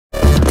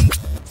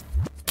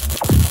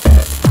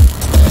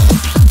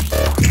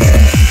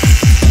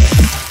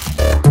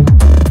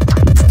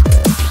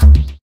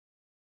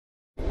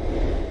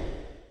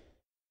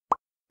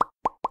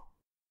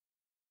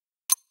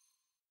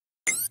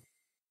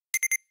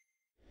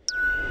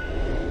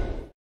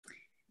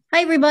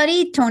Hi,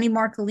 everybody. Toni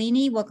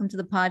Marcolini. Welcome to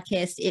the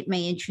podcast. It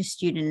may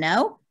interest you to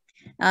know.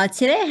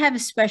 Today, I have a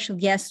special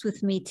guest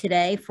with me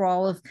today for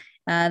all of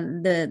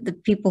the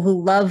people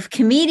who love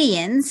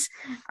comedians.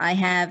 I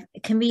have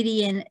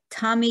comedian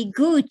Tommy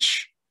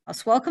Gooch.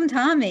 Let's welcome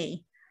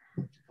Tommy.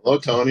 Hello,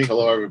 Toni.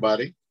 Hello,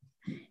 everybody.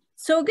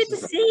 So good to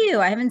see you.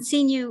 I haven't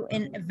seen you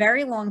in a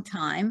very long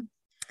time.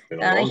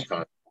 Been a long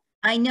time.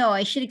 I know.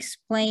 I should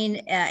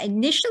explain.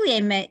 Initially, I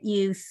met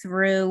you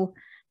through.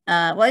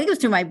 Well, I think it was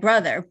through my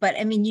brother, but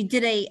I mean, you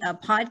did a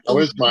podcast.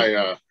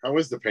 How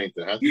is the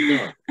painter? How's he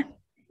doing?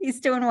 He's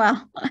doing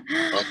well.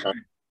 Okay.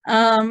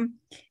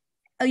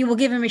 You will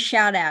give him a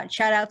shout out.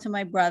 Shout out to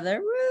my brother.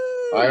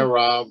 Woo! Hi,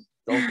 Rob.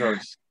 Don't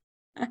curse.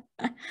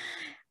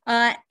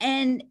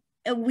 And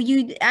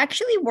you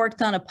actually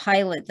worked on a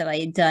pilot that I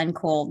had done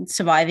called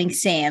Surviving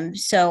Sam.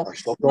 So I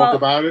still talk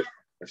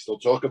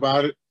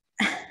about it.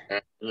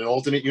 And in an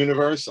alternate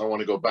universe, I want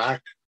to go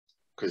back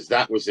because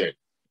that was it.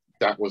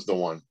 That was the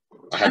one.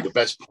 I had the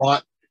best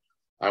plot.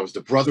 I was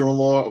the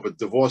brother-in-law of a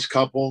divorced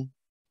couple.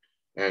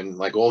 And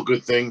like all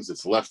good things,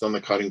 it's left on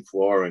the cutting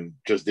floor and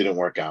just didn't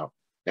work out.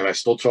 And I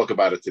still talk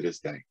about it to this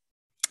day.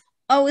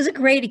 Oh, it was a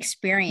great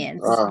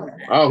experience.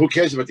 Who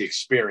cares about the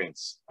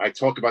experience? I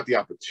talk about the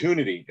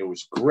opportunity. It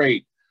was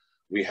great.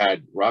 We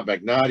had Rob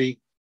Magnotti.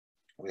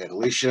 We had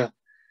Alicia.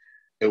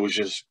 It was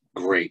just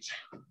great.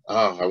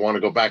 I want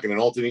to go back in an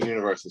alternate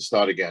universe and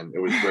start again. It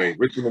was great.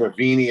 Richard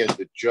Minervini as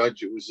the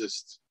judge. It was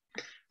just,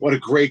 what a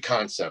great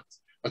concept.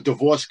 A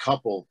divorced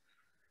couple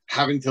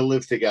having to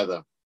live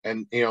together.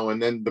 And, you know, and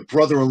then the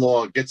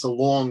brother-in-law gets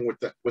along with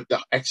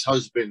the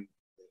ex-husband.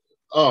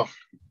 Oh,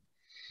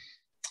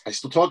 I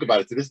still talk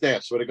about it to this day. I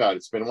swear to God,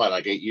 it's been what,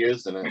 like 8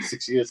 years and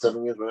 6 years,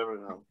 7 years,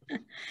 whatever.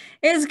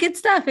 It was good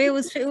stuff. It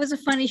was a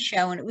funny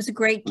show, and it was a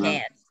great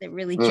cast. It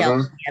really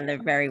gelled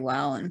together very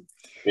well. And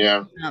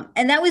yeah,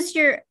 and that was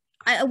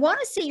I want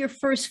to say your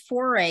first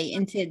foray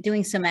into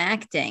doing some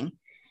acting.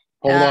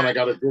 Hold on, I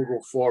got to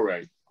Google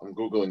foray. I'm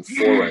Googling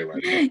foray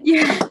right now.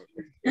 Yeah.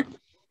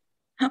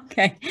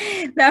 Okay,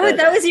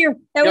 that was your.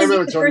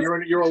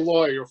 Tony, you're a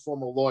lawyer. You're a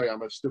former lawyer.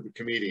 I'm a stupid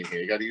comedian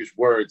here. You got to use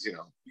words, you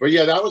know. But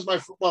yeah, that was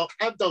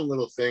I've done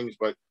little things,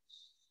 but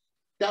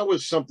that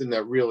was something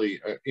that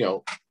really,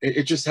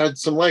 it just had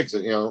some legs.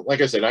 You know,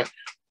 like I said,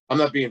 I'm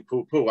not being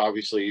poo-poo.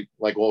 Obviously,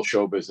 like all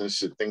show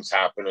business, things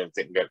happen and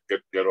things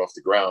get off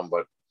the ground.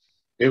 But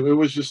it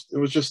was just.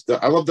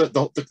 I love that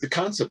the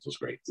concept was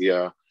great.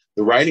 The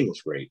writing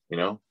was great. You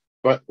know,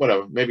 but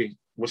whatever. Maybe.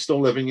 We're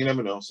still living. You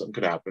never know. Something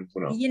could happen.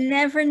 Who knows? You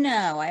never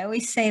know. I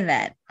always say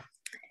that.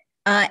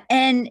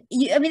 And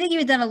I think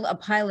you've done a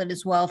pilot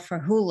as well for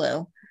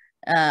Hulu.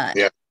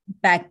 Yeah.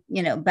 Back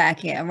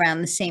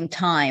around the same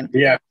time.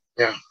 Yeah.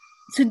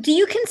 So, do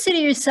you consider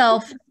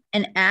yourself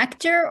an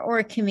actor or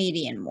a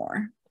comedian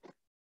more?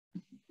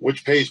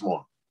 Which pays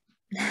more?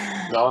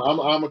 No,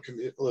 I'm a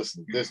comedian.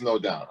 Listen, there's no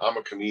doubt. I'm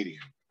a comedian,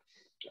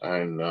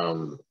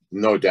 and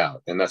no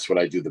doubt, and that's what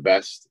I do the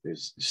best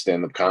is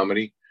stand-up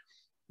comedy.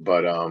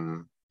 But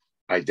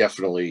I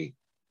definitely,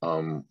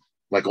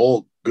 like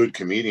all good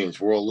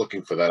comedians, we're all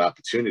looking for that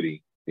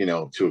opportunity, you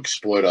know, to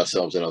exploit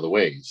ourselves in other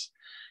ways,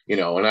 you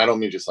know. And I don't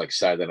mean just like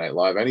Saturday Night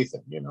Live,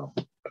 anything, you know,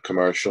 a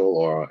commercial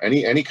or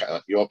any kind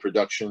of your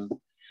production,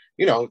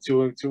 you know,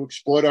 to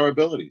exploit our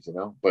abilities, you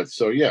know. But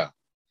so yeah.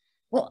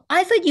 Well,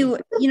 I thought you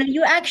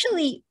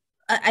actually,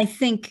 I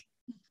think,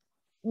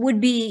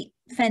 would be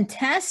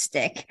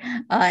fantastic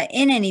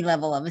in any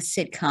level of a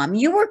sitcom.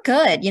 You were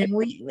good, you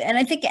know. And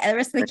I think the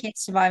rest of the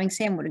kids Surviving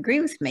Sam would agree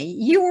with me.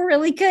 You were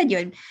really good.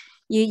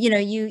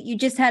 You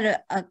just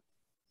had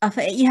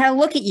you had a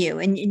look at you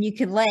and you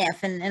could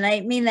laugh, and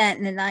I mean that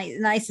in the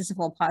nicest of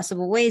all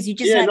possible ways. You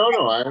just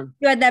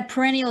you had that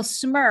perennial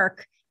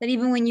smirk that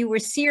even when you were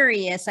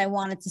serious, I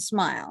wanted to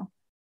smile.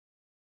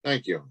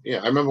 Thank you.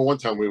 Yeah, I remember one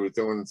time we were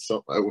doing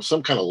some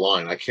kind of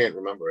line. I can't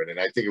remember it, and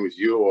I think it was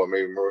you or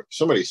maybe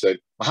somebody said,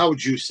 well, "How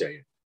would you say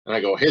it?" And I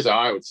go, "Here's how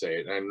I would say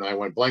it." And I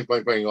went blank,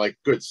 blank, blank. You're like,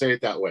 good, say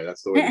it that way.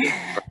 That's the way to do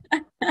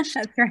it. That's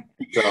right.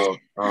 So,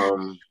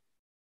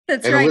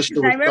 that's right.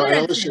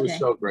 Alicia was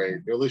so great.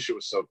 Alicia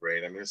was so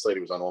great. I mean, this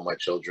lady was on All My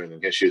Children,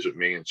 and here she is with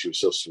me, and she was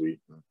so sweet.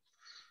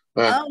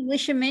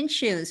 Alicia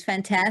Minshew is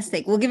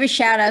fantastic. We'll give a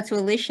shout out to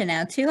Alicia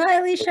now too. Hi,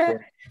 Alicia.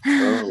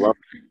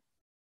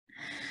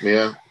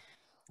 Yeah.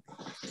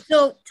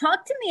 So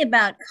talk to me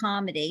about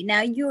comedy. Now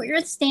you're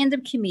a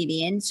stand-up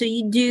comedian, so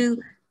you do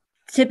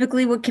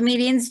typically what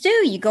comedians do.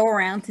 You go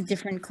around to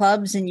different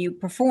clubs and you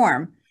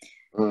perform.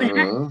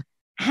 But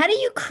how do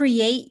you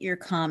create your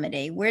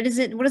comedy? What does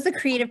the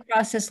creative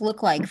process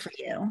look like for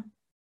you?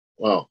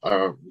 Well,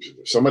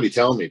 somebody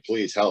tell me,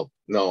 please help.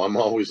 No, I'm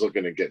always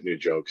looking to get new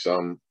jokes.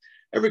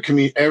 Every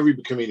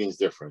comedian is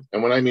different.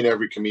 And when I mean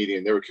every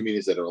comedian, there are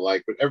comedians that are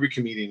alike, but every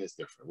comedian is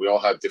different. We all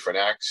have different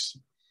acts.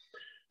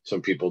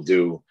 Some people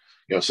do,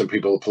 you know, some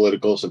people are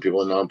political, some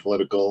people are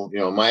non-political. You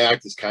know, my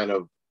act is kind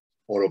of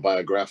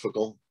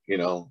autobiographical. You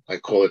know, I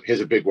call it, here's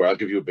a big word. I'll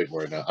give you a big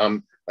word now.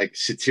 I'm like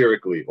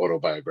satirically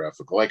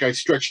autobiographical. Like I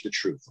stretch the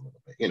truth a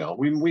little bit. You know,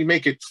 we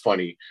make it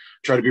funny,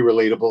 try to be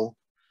relatable,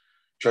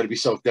 try to be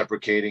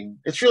self-deprecating.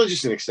 It's really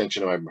just an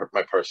extension of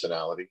my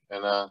personality,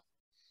 and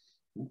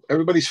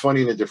everybody's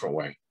funny in a different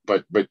way.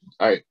 But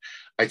I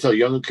tell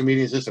younger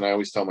comedians this, and I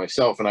always tell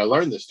myself, and I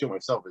learned this too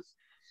myself, is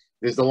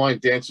there's the line,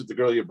 dance with the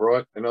girl you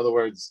brought. In other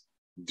words,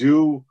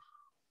 do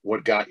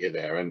what got you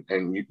there,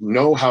 and you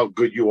know how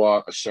good you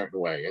are a certain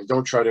way, and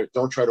don't try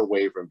to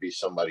waver and be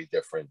somebody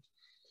different.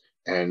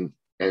 And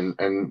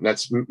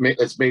that's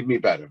made me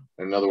better.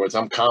 In other words,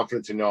 I'm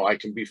confident to know I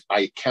can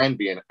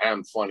be and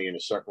am funny in a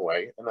certain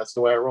way, and that's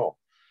the way I roll,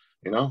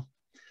 you know.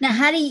 Now,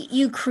 how do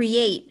you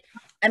create?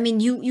 I mean,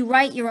 you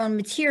write your own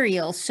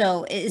material,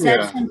 so is that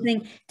Yeah.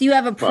 something? Do you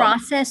have a Well,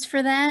 process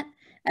for that?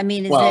 I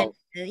mean, is it, well,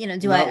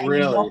 do not I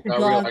really, walk the not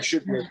really. dog? I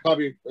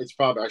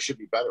should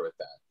be better at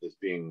that, as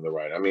being the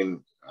writer. I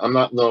mean, I'm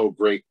not no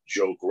great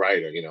joke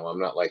writer, you know. I'm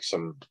not like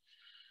some.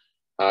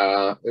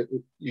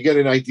 You get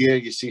an idea,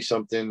 you see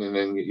something, and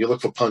then you look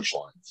for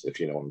punchlines,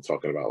 if you know what I'm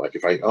talking about. Like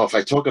if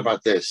I talk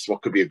about this,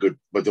 what could be a good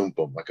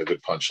boom, like a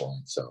good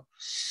punchline. So,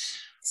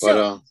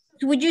 but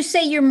So would you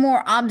say you're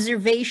more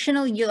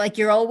observational?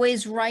 You're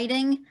always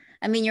writing?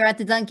 I mean, you're at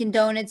the Dunkin'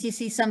 Donuts, you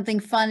see something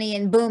funny,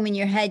 and boom, in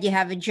your head you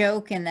have a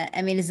joke, and that,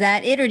 I mean, is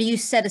that it, or do you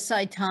set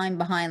aside time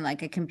behind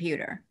like a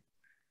computer?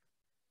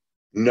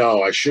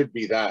 no, I should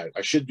be that.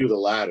 I should do the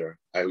latter.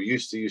 I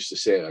used to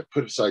say I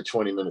put aside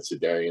 20 minutes a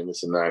day and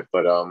this and that,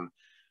 but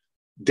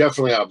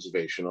definitely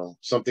observational.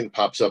 Something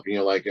pops up and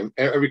you're like, and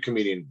every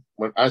comedian,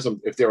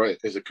 if there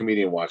is a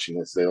comedian watching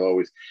this, you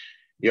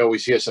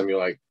always hear something, you're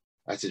like,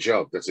 that's a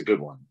joke, that's a good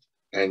one.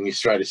 And you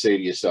try to say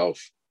to yourself,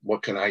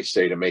 what can I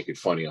say to make it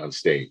funny on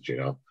stage, you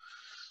know?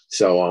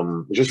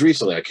 So just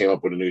recently I came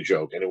up with a new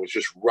joke, and it was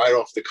just right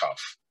off the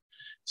cuff.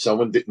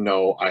 Someone didn't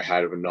know I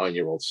had a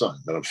 9-year-old son,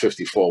 that I'm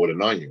 54 with a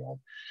 9-year-old.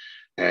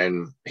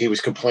 And he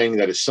was complaining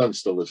that his son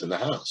still lives in the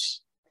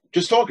house.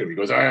 Just talking. He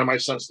goes, my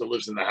son still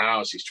lives in the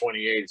house. He's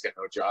 28. He's got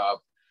no job.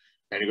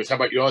 And he goes, how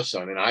about your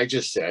son? And I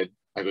just said,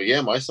 I go,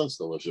 yeah, my son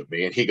still lives with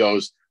me. And he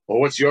goes, well,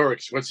 what's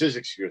his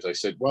excuse? I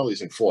said, well,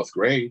 he's in 4th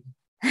grade.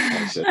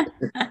 I said,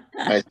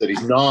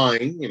 he's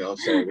 9, you know,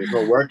 so there's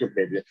no working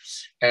baby.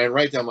 And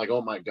right there, I'm like,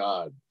 oh my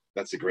God,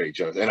 that's a great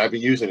joke. And I've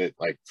been using it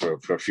like for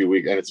a few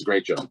weeks, and it's a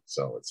great joke.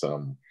 So it's,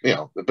 you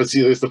know, but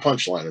see, there's the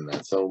punchline in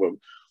that. So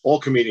all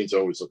comedians are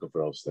always looking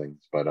for those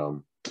things, but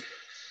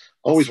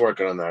always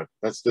working on that.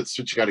 That's what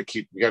you got to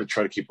keep. You got to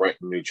try to keep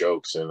writing new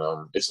jokes, and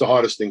it's the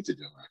hardest thing to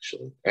do,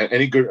 actually.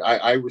 And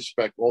I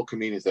respect all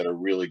comedians that are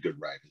really good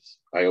writers.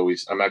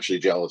 I'm actually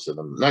jealous of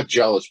them. Not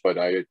jealous, but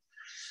I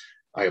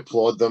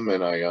applaud them,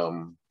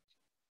 and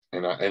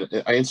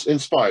it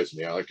inspires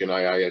me. I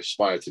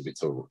aspire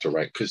to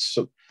write, because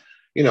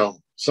you know,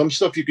 some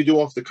stuff you could do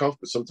off the cuff,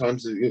 but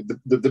sometimes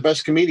the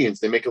best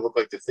comedians, they make it look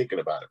like they're thinking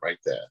about it right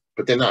there,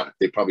 but they're not.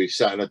 They probably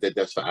sat at their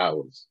desk for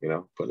hours, you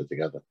know, putting it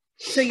together.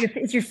 So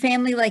is your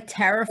family like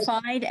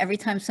terrified every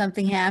time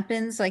something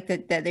happens, like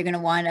that they're going to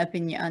wind up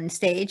on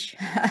stage?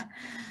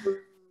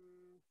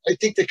 I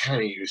think they're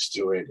kind of used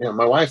to it. You know,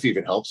 my wife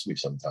even helps me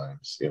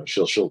sometimes. You know,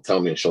 she'll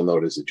tell me, and she'll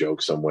know there's a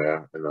joke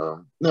somewhere.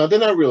 And no, they're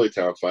not really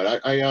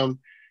terrified.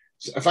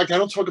 In fact, I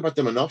don't talk about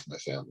them enough. My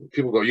family.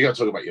 People go, "You got to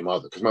talk about your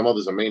mother," because my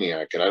mother's a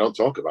maniac, and I don't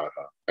talk about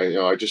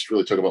her. I just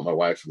really talk about my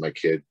wife and my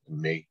kid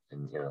and me,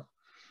 and you know.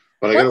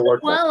 But I got to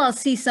work. Well, I'll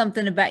see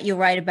something about you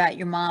write about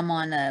your mom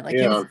on like On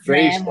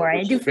Instagram, Facebook, or I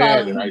which do is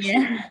bad, follow and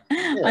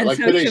you on like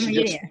social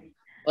media.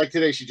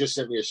 Today, she just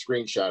sent me a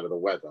screenshot of the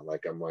weather.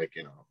 Like I'm like,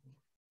 you know,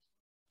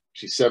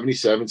 she's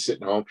 77,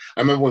 sitting home. I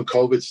remember when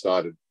COVID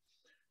started.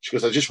 She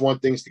goes, I just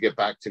want things to get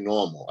back to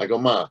normal. I go,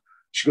 Ma.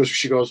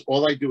 She goes,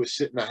 all I do is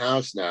sit in the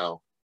house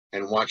now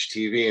and watch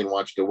TV and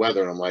watch the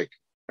weather. And I'm like,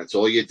 that's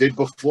all you did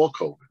before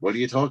COVID. What are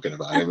you talking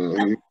about? I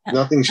mean,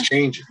 nothing's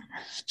changing.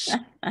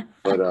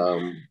 But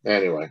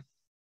anyway.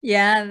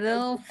 Yeah,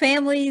 the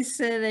families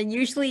that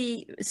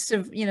usually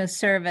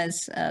serve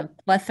as a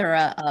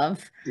plethora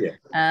of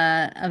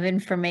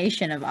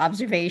information, of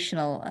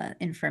observational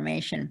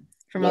information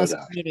for most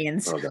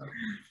comedians. No doubt.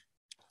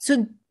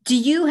 So, do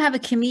you have a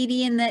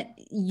comedian that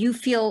you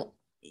feel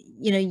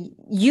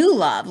you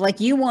love,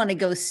 like you want to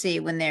go see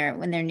when they're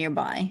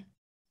nearby?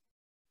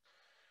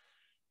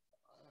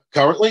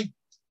 Currently,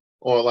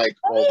 or like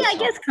all the time? I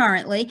guess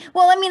currently.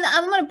 Well, I mean,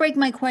 I'm going to break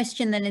my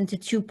question then into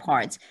 2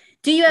 parts.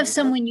 Do you have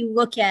someone you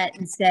look at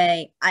and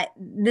say,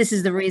 this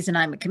is the reason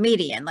I'm a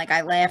comedian? Like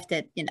I laughed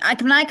at, I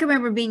can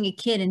remember being a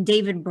kid, and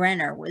David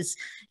Brenner was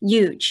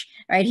huge,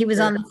 right? He was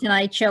on the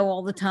Tonight Show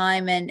all the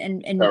time, and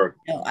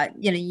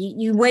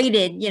you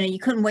waited, you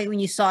couldn't wait when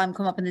you saw him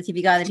come up in the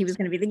TV guide that he was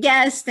going to be the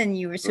guest, and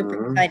you were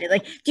super excited.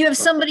 Like, do you have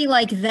somebody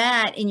like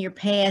that in your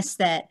past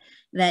that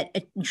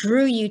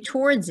drew you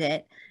towards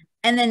it?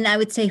 And then I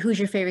would say, who's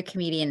your favorite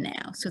comedian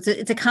now? So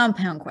it's a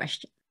compound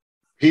question.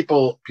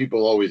 People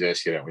always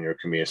ask you that when you're a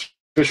comedian,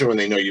 especially when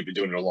they know you've been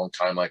doing it a long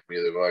time like me.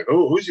 They're like,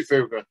 oh, who's your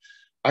favorite guy?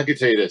 I could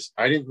tell you this.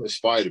 I didn't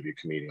aspire to be a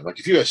comedian. Like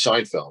if you had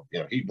Seinfeld,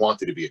 he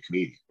wanted to be a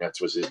comedian.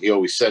 He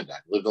always said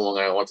that. Lived in Long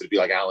Island, I wanted to be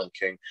like Alan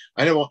King.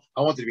 I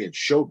wanted to be in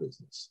show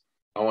business.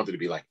 I wanted to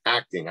be like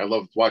acting. I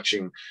loved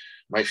watching.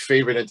 My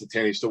favorite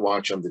entertainer used to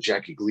watch the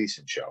Jackie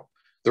Gleason show.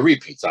 the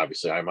repeats,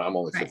 obviously. I'm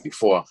only Right.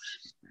 54.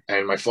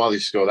 And my father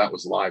used to go, that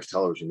was live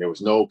television. There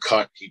was no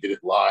cut. He did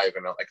it live.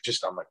 And I'm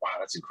like, wow,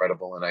 that's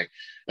incredible. And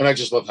I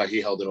just love how he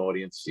held an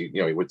audience. He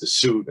with the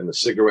suit and the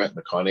cigarette and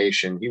the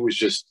carnation. He was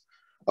just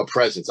a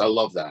presence. I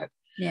love that.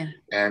 Yeah.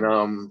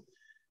 And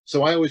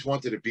so I always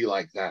wanted to be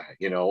like that,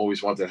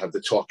 always wanted to have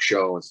the talk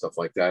show and stuff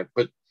like that.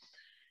 But,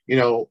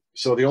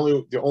 so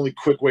the only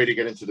quick way to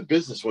get into the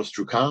business was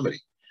through comedy.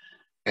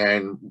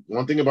 And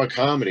one thing about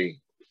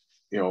comedy,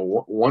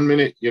 1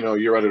 minute,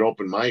 you're at an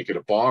open mic at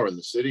a bar in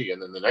the city,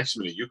 and then the next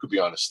minute you could be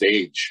on a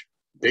stage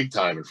big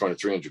time in front of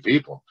 300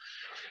 people.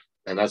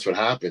 And that's what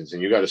happens.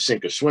 And you got to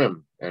sink or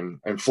swim. And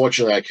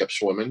fortunately I kept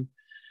swimming.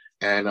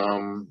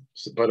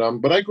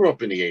 But I grew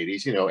up in the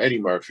 80s, Eddie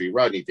Murphy,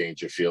 Rodney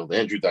Dangerfield,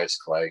 Andrew Dice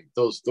Clay.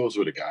 Those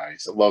were the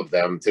guys. I love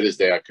them. To this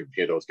day, I could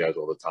hear those guys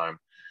all the time.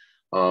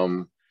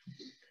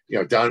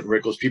 Don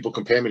Rickles, people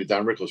compare me to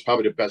Don Rickles.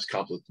 Probably the best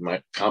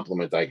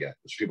compliment I get.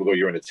 People go,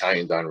 "You're an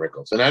Italian Don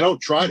Rickles," and I don't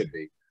try to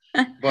be,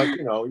 but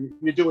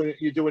you do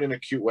it in a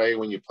cute way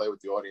when you play with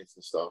the audience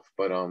and stuff.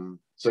 But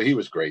so he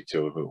was great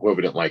too.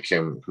 Whoever didn't like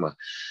him, come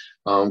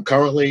on.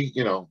 Currently,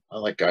 I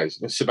like guys.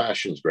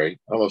 Sebastian's great.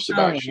 I love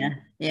Sebastian.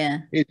 Oh yeah.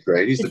 He's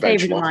great. He's His the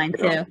favorite of benchmark. mine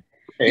too. Yeah,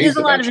 He he's does a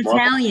the lot of benchmark.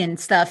 Italian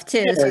stuff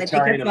too, Yeah, so I think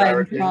Italian that's why I'm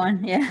American.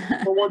 drawn.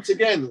 Yeah. But once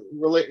again,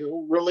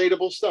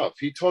 relatable stuff.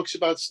 He talks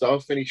about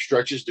stuff and he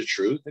stretches the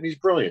truth, and he's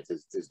brilliant.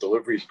 His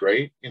delivery is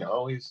great.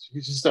 He's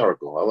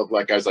hysterical. I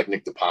love guys like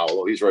Nick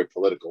DiPaolo. He's very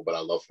political, but I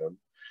love him.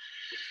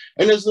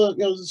 And there's a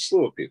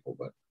slew of people,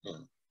 but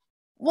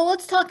Well,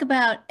 let's talk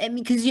about, I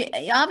mean, because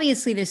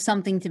obviously there's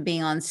something to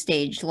being on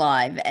stage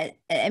live.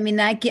 I mean,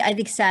 I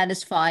think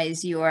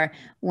satisfies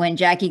when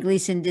Jackie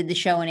Gleason did the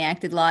show and he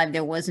acted live,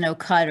 there was no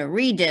cut or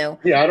redo.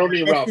 Yeah, I don't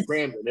mean Ralph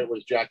Brandon. It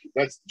was Jackie.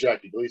 That's the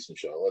Jackie Gleason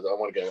show.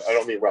 I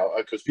don't mean Ralph,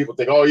 because people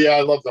think, oh yeah,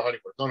 I love the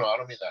Honeymoon. No, I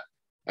don't mean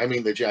that. I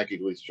mean the Jackie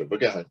Gleason show.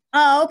 But go ahead.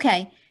 Oh,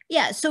 okay.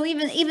 Yeah. So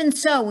even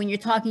so, when you're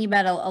talking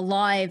about a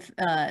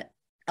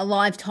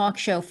live talk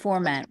show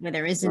format where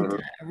there isn't a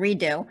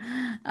redo,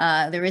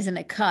 there isn't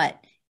a cut.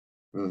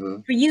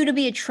 Mm-hmm. For you to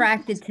be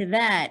attracted to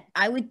that,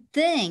 I would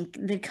think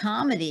the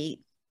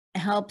comedy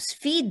helps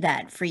feed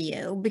that for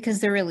you, because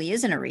there really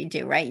isn't a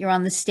redo, right? You're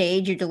on the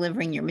stage, you're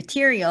delivering your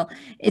material.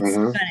 It's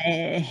going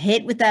to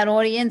hit with that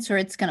audience or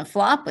it's going to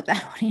flop with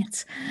that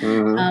audience.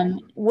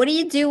 What do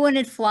you do when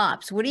it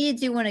flops? What do you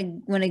do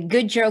when a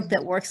good joke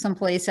that works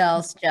someplace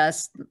else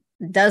just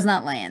does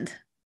not land?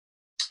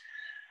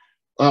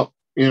 Well,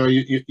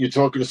 you're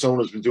talking to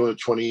someone who's been doing it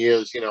 20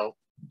 years,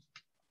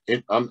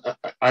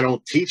 I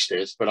don't teach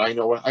this, but I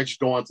know what I just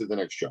go on to the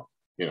next joke.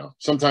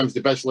 Sometimes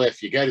the best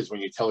laugh you get is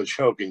when you tell a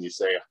joke and you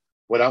say,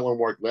 well, that one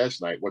worked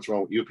last night. What's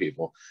wrong with you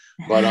people?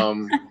 But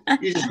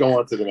you just go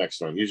on to the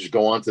next one. You just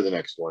go on to the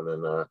next one.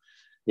 And,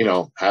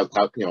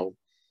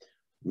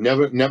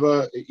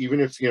 never,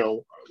 even if,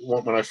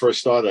 when I first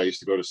started, I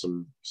used to go to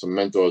some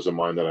mentors of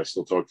mine that I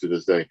still talk to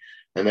this day.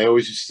 And they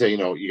always used to say,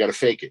 you got to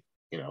fake it.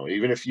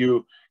 Even if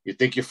you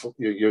think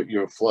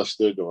you're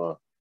flustered or,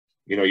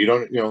 you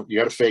don't, you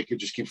got to fake it.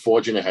 Just keep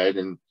forging ahead.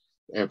 And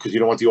because you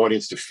don't want the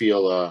audience to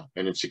feel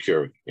an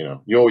insecurity,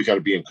 you always got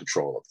to be in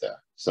control of that.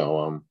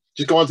 So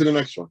just go on to the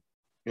next one,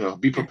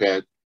 be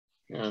prepared.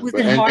 And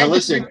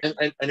listen,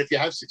 and if you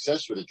have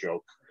success with a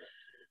joke,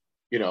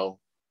 then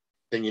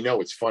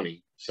it's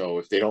funny. So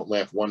if they don't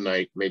laugh one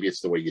night, maybe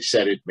it's the way you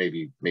said it,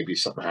 maybe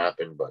something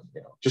happened, but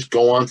just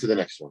go on to the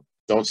next one.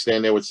 Don't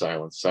stand there with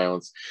silence.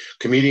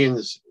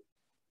 Comedians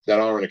that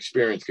aren't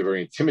experienced get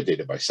very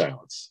intimidated by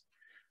silence.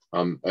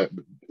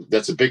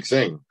 That's a big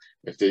thing.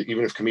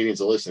 Even if comedians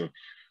are listening,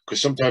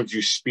 because sometimes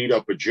you speed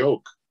up a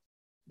joke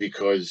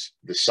because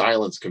the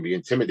silence can be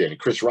intimidating.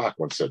 Chris Rock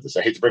once said this.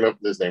 I hate to bring up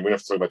his name. We don't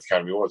have to talk about the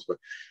Academy Awards, but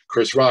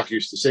Chris Rock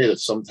used to say that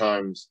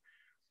sometimes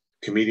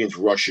comedians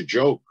rush a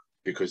joke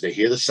because they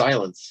hear the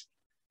silence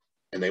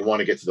and they want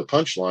to get to the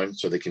punchline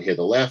so they can hear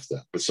the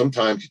laughter. But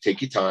sometimes you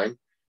take your time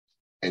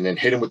and then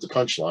hit them with the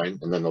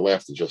punchline, and then the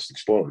laughter just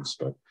explodes.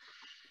 But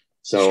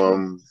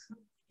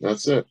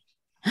that's it.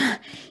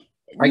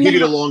 I give you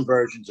the long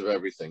versions of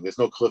everything. There's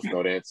no Cliff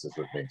Note answers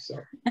with me. So,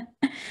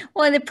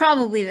 well,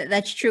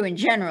 that's true in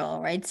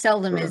general, right?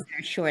 Seldom is there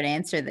a short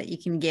answer that you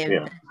can give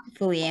that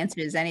fully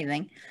answers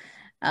anything.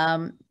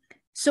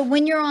 So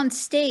when you're on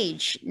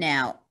stage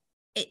now,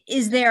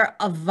 is there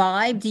a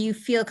vibe? Do you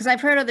feel? Because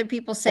I've heard other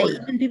people say,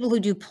 even people who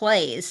do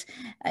plays,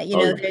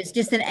 there's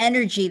just an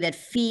energy that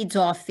feeds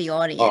off the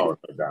audience. Oh,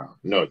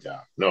 no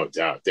doubt.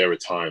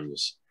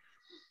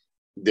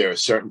 There are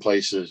certain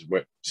places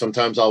where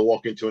sometimes I'll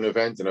walk into an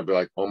event and I'll be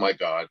like, oh my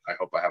God, I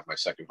hope I have my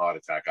second heart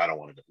attack. I don't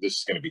want to go. This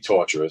is going to be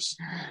torturous.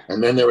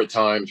 And then there are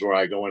times where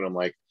I go in, I'm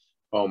like,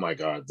 oh my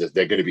God,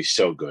 they're going to be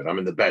so good. I'm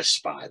in the best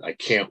spot. I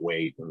can't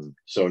wait. And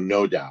so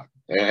no doubt.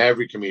 And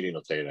every comedian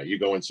will tell you that. You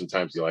go in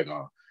sometimes, you're like,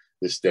 oh,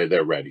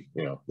 they're ready.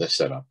 They're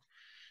set up.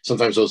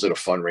 Sometimes those are the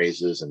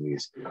fundraisers and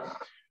these,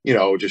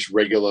 just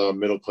regular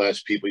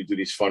middle-class people. You do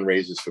these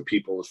fundraisers for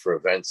people, for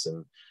events,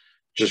 and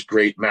just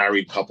great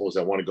married couples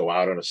that want to go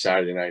out on a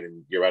Saturday night,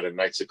 and you're at a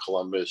Knights of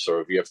Columbus or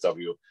a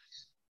VFW.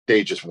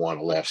 they just want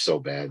to laugh so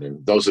bad.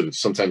 And those are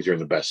sometimes you're in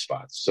the best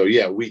spots. So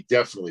yeah, we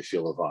definitely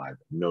feel a vibe,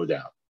 no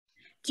doubt.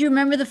 Do you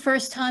remember the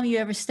first time you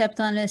ever stepped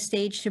on a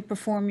stage to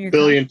perform your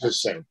Billion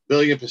percent.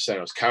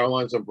 It was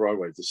Caroline's on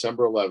Broadway,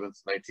 December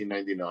 11th,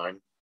 1999.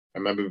 I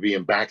remember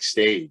being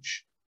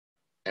backstage,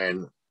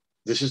 and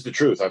this is the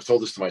truth. I've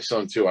told this to my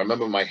son too. I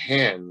remember my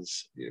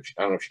hands,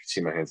 I don't know if you can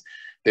see my hands,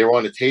 they were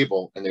on the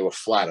table and they were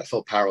flat. I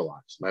felt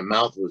paralyzed. My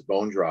mouth was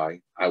bone dry.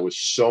 I was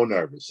so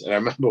nervous. And I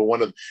remember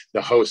one of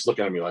the hosts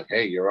looking at me like,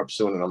 hey, you're up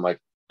soon. And I'm like,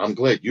 I'm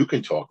glad you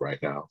can talk right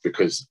now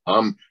because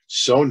I'm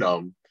so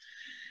numb.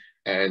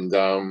 And,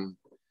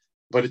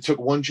 but it took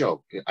one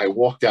joke. I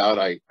walked out.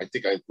 I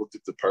think I looked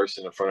at the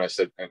person in front. I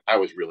said, and I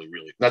was really,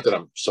 really, not that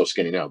I'm so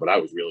skinny now, but I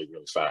was really,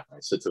 really fat. I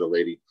said to the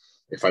lady,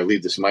 if I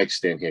leave this mic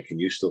stand here, can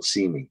you still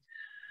see me?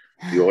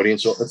 The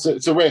audience,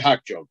 it's a very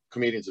hack joke.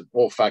 Comedians,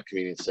 all fat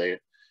comedians say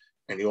it.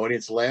 And the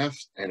audience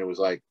laughed, and it was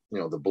like,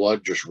 the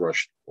blood just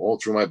rushed all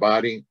through my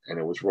body, and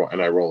it was raw.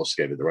 And I roller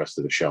skated the rest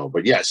of the show.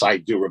 But yes, I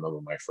do remember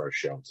my first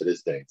show to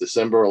this day,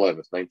 December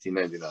 11th,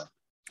 1999.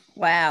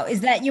 Wow.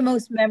 Is that your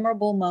most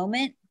memorable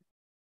moment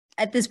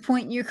at this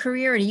point in your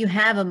career, or do you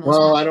have a most?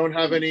 Well, I don't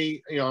have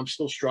any, I'm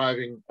still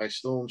striving. I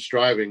still am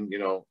striving,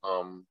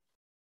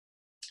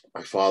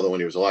 my father, when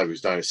he was alive, he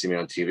was dying to see me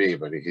on TV,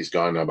 but he's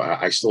gone now.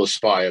 But I still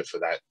aspire for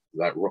that,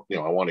 I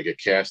want to get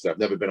cast. I've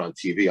never been on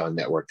TV, on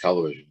network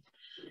television.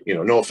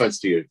 No offense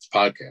to your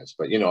podcast,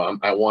 but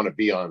I want to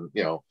be on,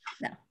 No.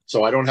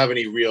 So I don't have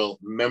any real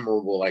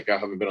memorable, like I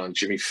haven't been on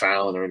Jimmy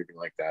Fallon or anything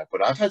like that,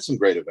 but I've had some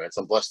great events.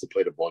 I'm blessed to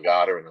play the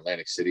Borgata in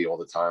Atlantic City all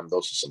the time.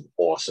 Those are some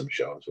awesome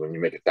shows. When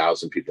you make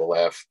 1,000 people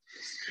laugh,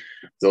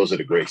 those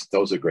are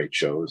great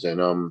shows.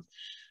 And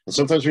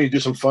sometimes when you do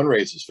some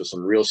fundraisers for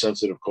some real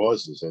sensitive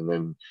causes, and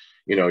then,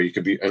 you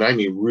could be, and I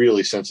mean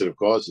really sensitive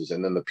causes.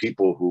 And then the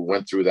people who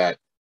went through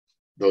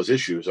those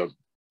issues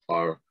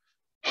are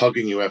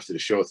hugging you after the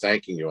show,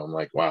 thanking you. I'm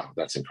like, wow,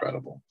 that's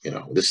incredible.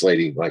 This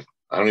lady, like,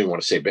 I don't even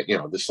want to say, but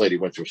this lady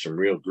went through some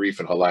real grief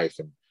in her life,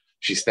 and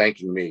she's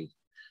thanking me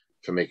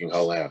for making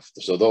her laugh.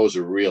 So those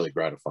are really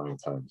gratifying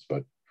times.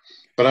 But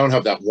I don't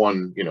have that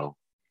one, I don't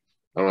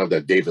have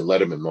that David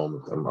Letterman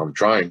moment. I'm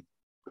trying.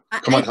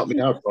 Come on, help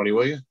me out, Toni,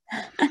 will you?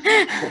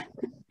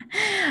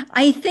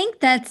 I think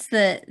that's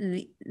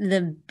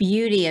the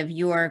beauty of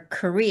your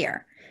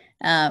career,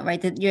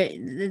 right? That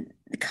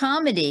the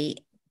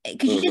comedy,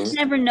 because you just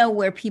never know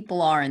where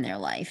people are in their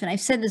life. And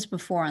I've said this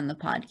before on the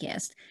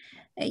podcast.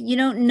 You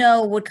don't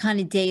know what kind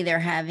of day they're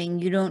having.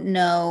 You don't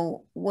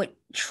know what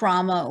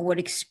trauma or what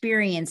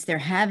experience they're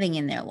having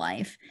in their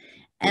life.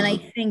 And I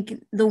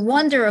think the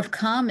wonder of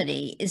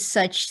comedy is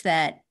such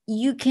that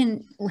you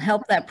can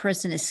help that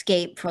person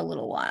escape for a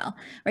little while,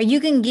 or you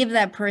can give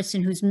that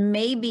person whose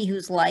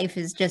life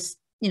is just,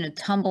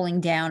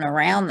 tumbling down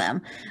around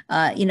them,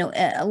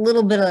 a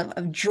little bit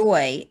of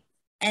joy.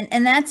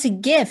 And that's a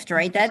gift,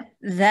 right?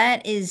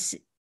 That is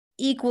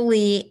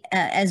equally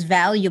as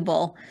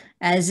valuable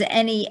as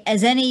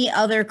any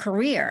other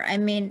career. I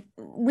mean,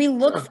 we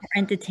look for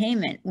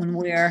entertainment when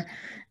we're,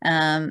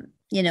 when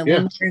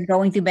we're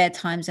going through bad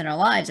times in our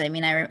lives. I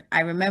mean, I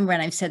remember,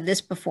 and I've said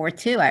this before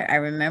too, I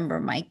remember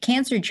my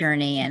cancer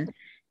journey, and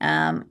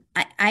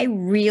I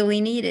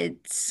really needed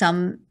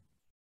some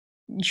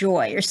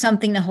joy or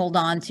something to hold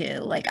on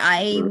to. Like,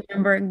 I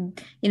remember,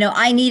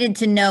 I needed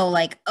to know,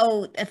 like,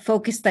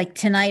 focus, like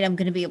tonight I'm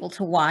going to be able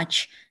to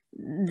watch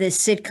this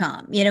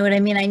sitcom. You know what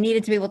I mean? I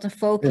needed to be able to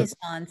focus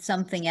on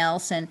something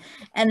else, and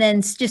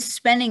then just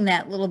spending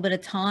that little bit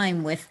of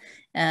time with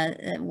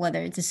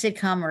whether it's a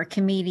sitcom or a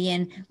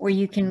comedian, or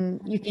you can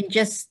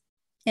just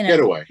get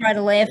away, try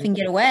to laugh and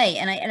get away.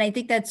 And I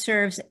think that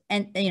serves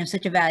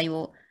such a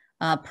valuable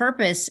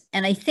purpose.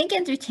 And I think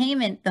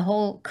entertainment, the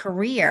whole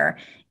career,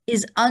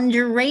 is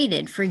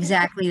underrated for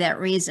exactly that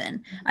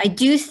reason. I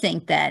do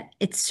think that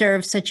it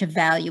serves such a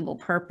valuable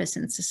purpose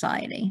in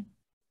society.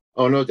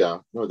 Oh, no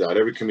doubt. No doubt.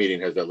 Every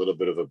comedian has that little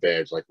bit of a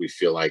badge. Like, we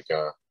feel like,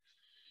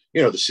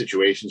 the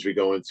situations we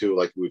go into,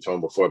 like we were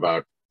talking before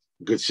about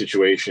good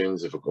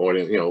situations, if we're going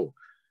in,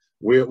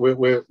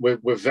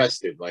 we're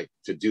vested, like,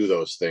 to do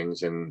those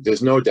things. And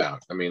there's no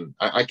doubt. I mean,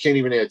 I can't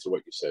even add to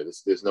what you said.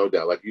 There's no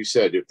doubt. Like you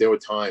said, if there were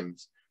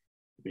times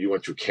you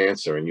went through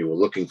cancer and you were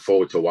looking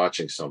forward to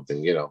watching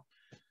something,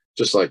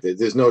 just like that,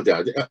 there's no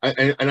doubt.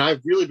 And I've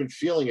really been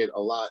feeling it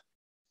a lot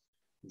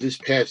this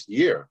past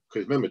year,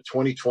 because remember,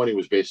 2020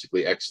 was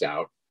basically X'd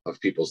out of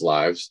people's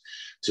lives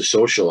to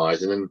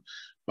socialize, and then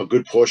a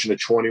good portion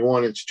of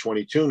 21 into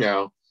 22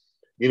 now.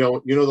 The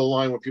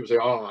line when people say,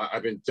 "Oh,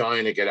 I've been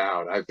dying to get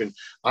out.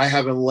 I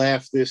haven't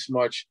laughed this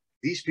much."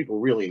 These people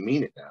really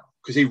mean it now,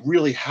 because they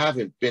really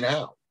haven't been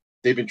out.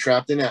 They've been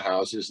trapped in their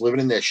houses, living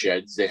in their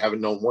sheds. They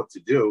haven't known what to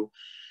do.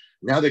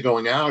 Now they're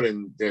going out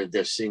and they're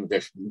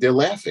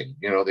laughing.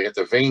 They got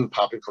the vein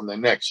popping from their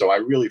neck. So I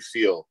really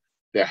feel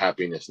their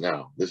happiness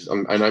now.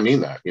 And I mean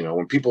that,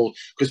 when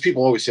because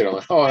people always say,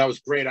 like, "Oh, that was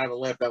great. I haven't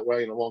laughed that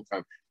way in a long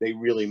time." They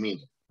really mean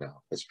it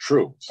now. It's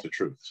true. It's the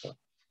truth. So.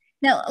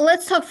 Now,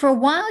 let's talk. For a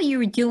while, you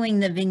were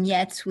doing the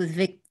vignettes with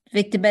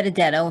Victor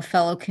Benedetto, a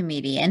fellow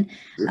comedian.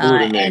 Ooh,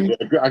 the name. And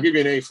Yeah, I'll give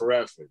you an A for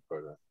effort, but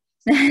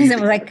it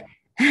was like,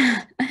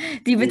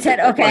 Di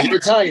Benedetto, okay. You're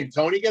Italian,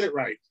 Tony. Get it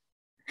right.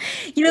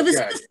 You know, this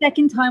is the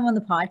second time on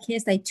the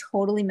podcast I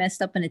totally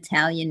messed up an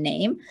Italian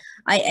name.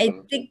 I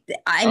think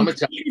I'm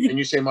Italian. Can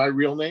you say my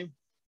real name?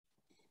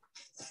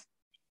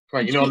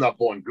 Right, you know I'm not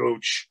born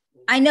Gooch.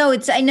 I know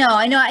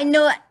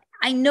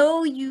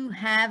you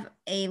have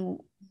a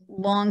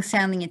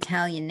long-sounding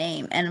Italian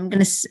name, and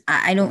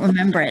I don't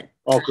remember it.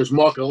 Oh, because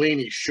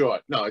Marcolini's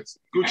short. No, it's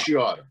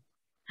Gucciardo.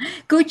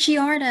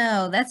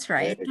 Gucciardo, that's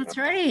right. That's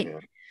right. Yeah.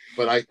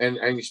 But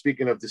and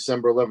speaking of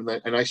December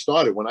 11th, and I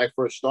started, when I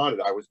first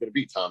started, I was going to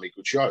be Tommy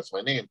Gucciardo. It's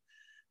my name.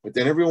 But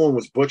then everyone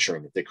was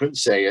butchering it. They couldn't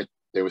say it.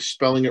 They were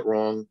spelling it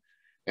wrong.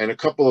 And a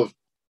couple of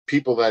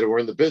people that were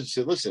in the business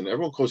said, listen,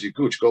 everyone calls you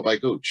Gooch, go by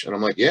Gooch. And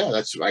I'm like, yeah,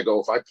 I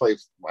go, if I play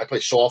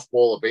softball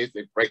or base,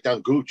 they break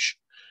down Gooch.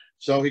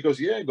 So he goes,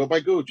 yeah, go by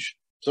Gooch.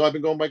 So I've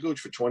been going by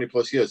Gooch for 20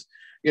 plus years.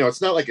 You know,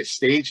 it's not like a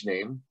stage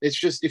name. It's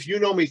just, if you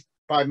know me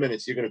 5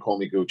 minutes, you're going to call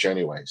me Gooch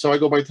anyway. So I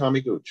go by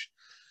Tommy Gooch.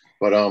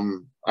 But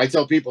I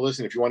tell people,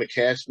 listen, if you want to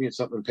cast me in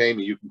something and pay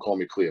me, you can call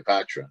me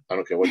Cleopatra. I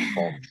don't care what you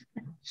call me.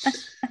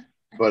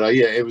 But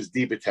yeah, it was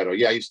Di Benedetto.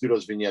 Yeah, I used to do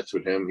those vignettes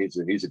with him.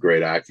 He's a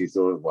great actor. He's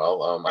doing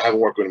well. I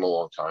haven't worked with him a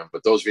long time,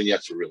 but those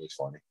vignettes were really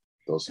funny.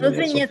 Those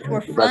vignettes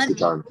were fun. That's the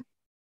time.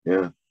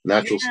 Yeah,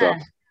 natural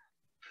stuff.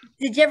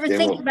 Did you ever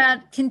think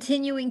about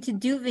continuing to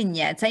do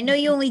vignettes? I know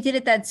you only did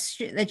it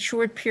that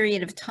short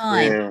period of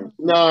time. Yeah.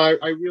 No,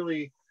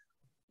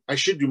 I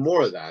should do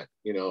more of that.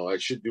 You know, I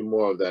should do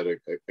more of that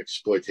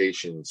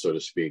exploitation, so to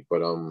speak.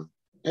 But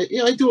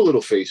I do a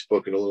little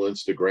Facebook and a little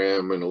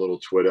Instagram and a little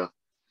Twitter,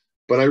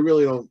 but I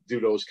really don't do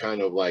those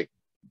kind of like,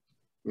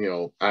 you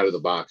know, out of the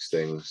box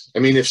things. I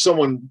mean, if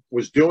someone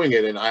was doing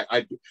it, and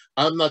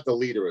I'm not the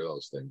leader of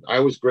those things. I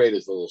was great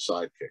as the little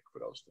sidekick for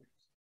those things.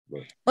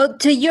 But, well,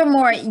 to your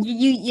more,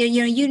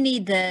 you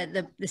need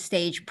the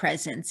stage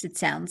presence. It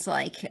sounds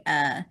like.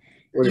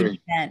 What do you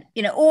mean?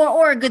 You know,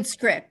 or a good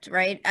script,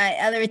 right?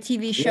 Either a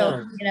TV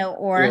show, you know,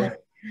 or a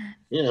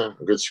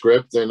good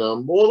script. And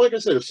well, like I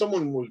said, if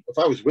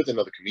I was with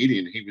another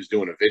comedian and he was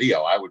doing a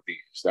video, I would be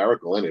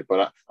hysterical in it.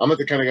 But I'm not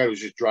the kind of guy who's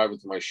just driving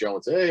to my show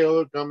and say, hey,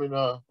 look, I'm in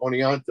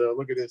Oneonta,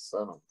 look at this.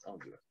 I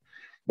don't do that.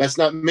 That's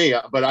not me.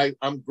 But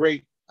I'm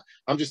great.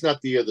 I'm just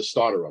not the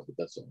starter of it.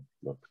 That's all.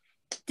 Look.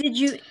 Do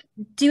you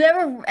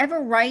ever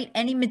write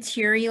any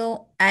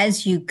material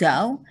as you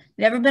go? Have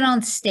you ever been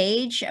on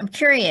stage? I'm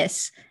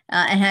curious.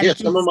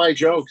 Some of my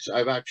jokes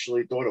I've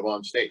actually thought of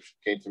on stage.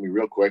 Came to me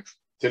real quick.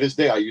 To this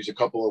day, I use a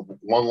couple of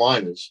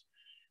one-liners,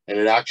 and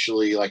it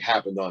actually like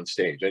happened on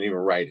stage. I didn't even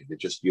write it. It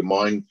just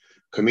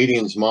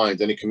comedians'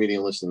 minds. Any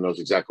comedian listening knows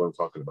exactly what I'm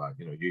talking about.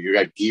 You know, you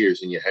got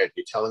gears in your head.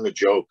 You're telling a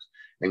joke,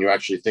 and you're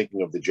actually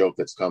thinking of the joke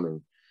that's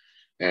coming.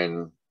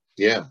 And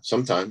yeah,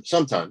 sometimes,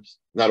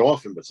 not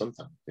often, but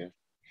sometimes, yeah.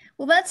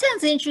 Well, that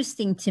sounds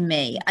interesting to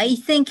me. I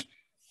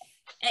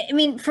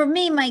mean, for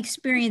me, my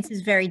experience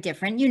is very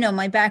different. You know,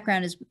 my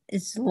background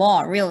is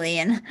law, really.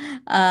 And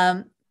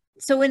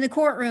so in the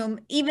courtroom,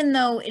 even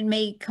though it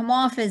may come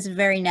off as a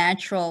very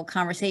natural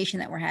conversation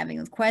that we're having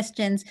with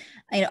questions,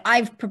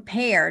 I've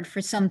prepared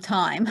for some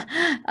time,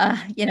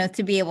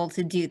 to be able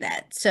to do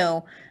that.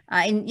 So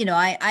I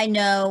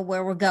know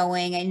where we're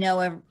going. I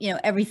know,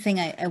 everything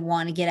I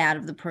want to get out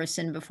of the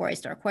person before I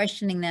start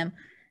questioning them.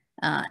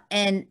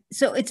 And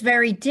so it's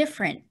very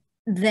different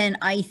than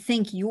I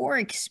think your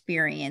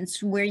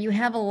experience, where you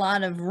have a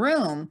lot of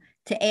room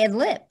to ad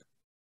lib.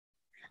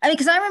 I mean,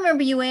 because I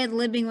remember you ad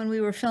libbing when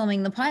we were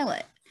filming the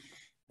pilot.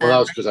 Well, that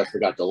was because I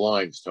forgot the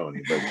lines,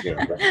 Tony. But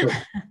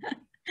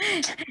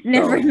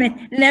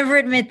never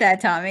admit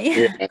that, Tommy.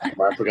 Yeah,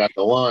 I forgot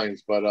the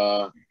lines, but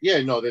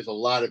there's a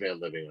lot of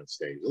ad libbing on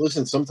stage.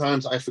 Listen,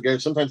 sometimes I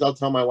forget. Sometimes I'll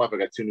tell my wife I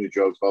got 2 new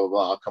jokes, blah blah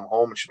blah. I'll come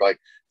home and she'll be like,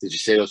 "Did you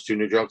say those 2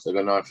 new jokes?" I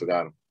go, "No, I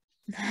forgot them.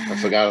 I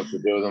forgot to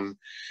do them."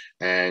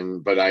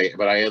 But I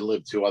ad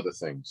lib 2 other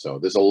things. So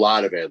there's a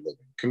lot of ad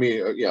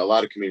libbing. A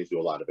lot of comedians do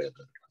a lot of ad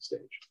libbing on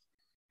stage,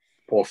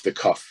 off the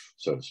cuff,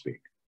 so to speak.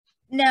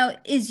 Now,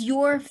 is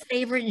your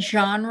favorite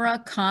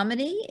genre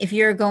comedy? If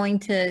you're going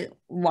to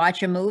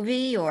watch a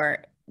movie,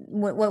 or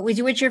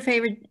what's your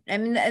favorite? I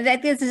mean,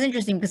 this is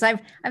interesting because I've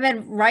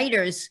had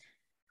writers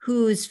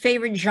whose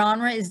favorite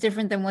genre is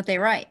different than what they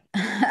write.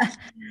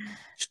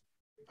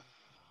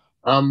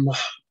 I'm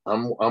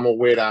a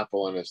weird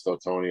apple on this though,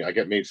 Tony. I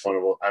get made fun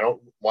of. I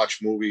don't watch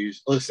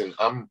movies. Listen,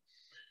 I'm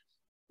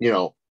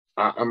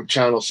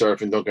channel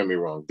surfing. Don't get me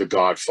wrong. The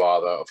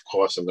Godfather, of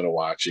course, I'm going to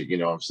watch it. You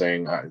know what I'm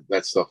saying?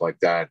 That stuff like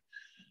that.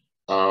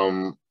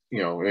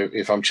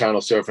 If I'm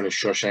channel surfing and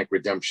Shawshank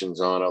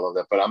Redemption's on, I love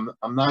that. But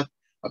I'm not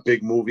a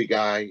big movie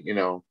guy.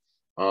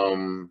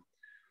 I'm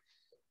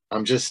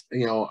just,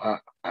 I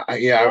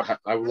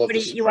would love to.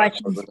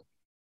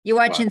 You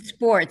watching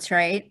sports,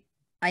 right?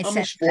 I'm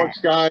a sports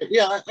guy.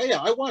 Yeah,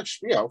 I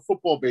watch,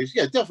 football based.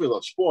 Yeah, definitely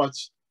love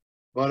sports.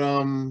 But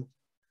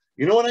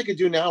you know what I could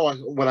do now?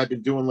 What I've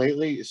been doing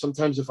lately is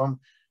sometimes if I'm,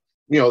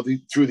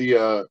 through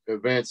the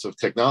advance of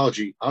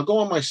technology, I'll go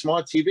on my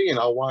smart TV and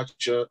I'll watch.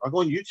 I'll go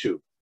on YouTube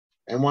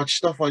and watch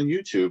stuff on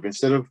YouTube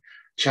instead of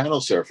channel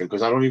surfing,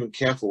 because I don't even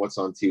care for what's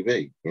on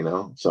TV, you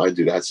know? So I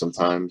do that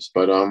sometimes,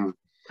 but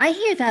I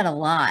hear that a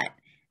lot.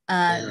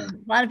 yeah.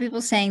 A lot of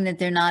people saying that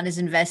they're not as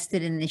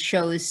invested in the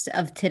shows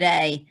of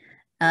today.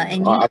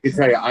 And I can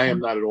tell you, I am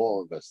not at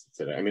all invested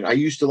today. I mean, I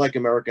used to like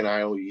American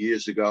Idol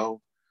years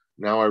ago.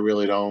 Now I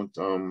really don't.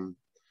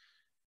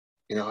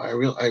 You know,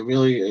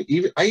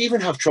 I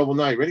even have trouble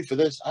now. You ready for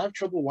this? I have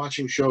trouble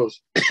watching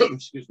shows,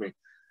 excuse me,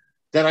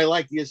 that I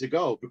liked years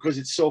ago because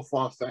it's so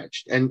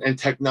far-fetched and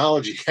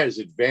technology has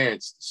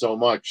advanced so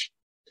much.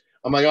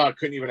 I'm like, oh, it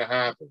couldn't even have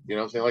happened. You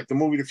know what I'm saying? Like the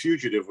movie The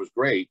Fugitive was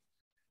great.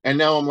 And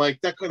now I'm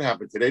like, that couldn't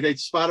happen today. They'd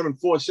spot him in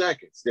 4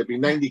 seconds. There'd be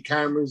 90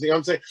 cameras. You know what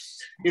I'm saying?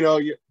 You know,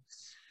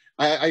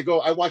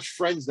 I watch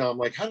Friends now. I'm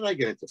like, how did I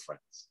get into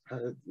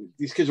Friends?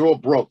 These kids are all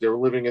broke. They were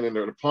living in an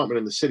apartment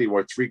in the city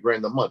worth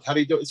 $3,000 a month. How do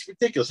you do it? It's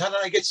ridiculous. How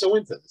did I get so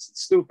into this?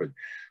 It's stupid.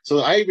 So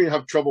I even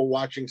have trouble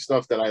watching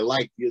stuff that I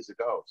liked years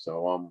ago.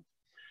 So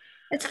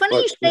it's funny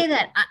you say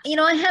that. You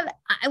know,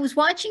 I was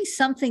watching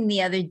something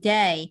the other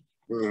day,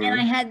 and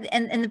I had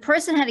and the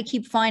person had to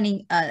keep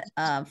finding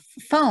a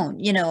phone,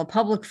 you know, a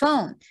public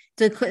phone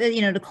to,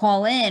 you know, to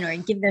call in or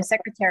give their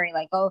secretary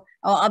like, oh,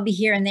 I'll be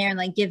here and there, and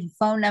like give a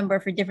phone number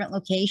for different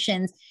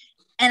locations.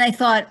 And I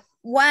thought,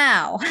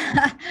 wow,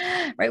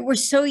 right? We're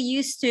so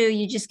used to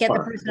you just get the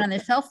person on their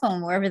cell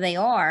phone wherever they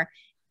are.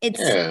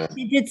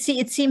 It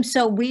seems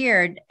so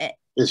weird.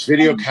 There's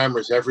video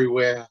cameras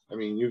everywhere. I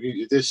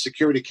mean, there's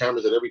security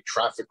cameras at every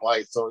traffic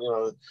light. So, you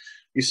know,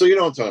 you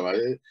know what I'm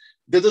talking about.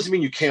 That doesn't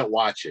mean you can't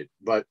watch it,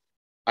 but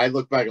I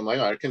look back and I'm like,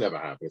 oh, it can never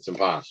happen. It's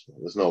impossible.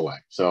 There's no way.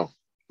 So,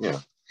 yeah.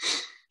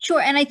 Sure.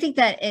 And I think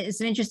that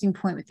is an interesting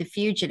point with The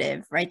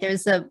Fugitive, right?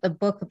 There's a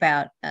book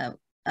about,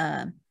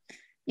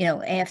 you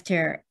know,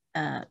 after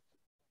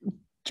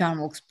John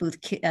Wilkes Booth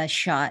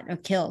shot or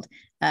killed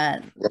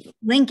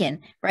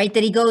Lincoln, right?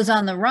 That he goes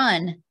on the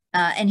run.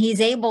 And he's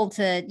able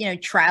to, you know,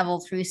 travel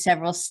through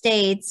several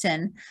states.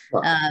 And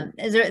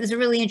there's a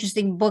really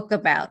interesting book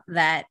about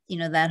that, you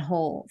know, that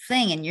whole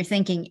thing. And you're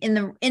thinking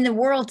in the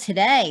world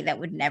today, that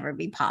would never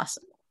be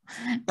possible,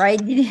 right?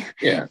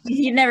 Yeah.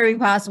 You'd never be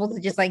possible to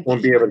just like.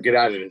 Won't be able to get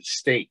out of the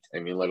state. I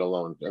mean, let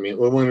alone, we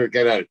won't even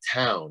get out of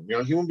town. You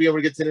know, he won't be able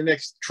to get to the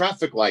next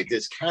traffic light.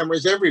 There's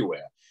cameras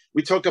everywhere.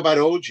 We talk about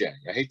OJ.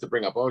 I hate to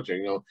bring up OJ.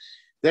 You know,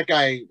 that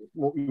guy,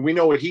 we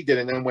know what he did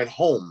and then went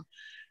home.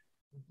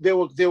 There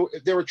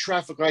were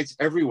traffic lights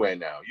everywhere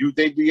now.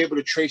 They'd be able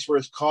to trace where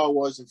his car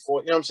was and you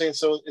know what I'm saying?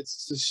 So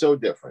it's just so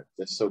different.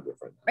 It's so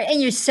different.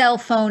 And your cell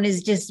phone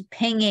is just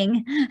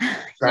pinging.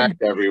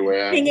 Tracked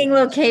everywhere. Pinging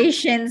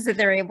locations that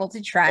they're able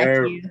to track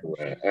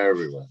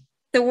everywhere.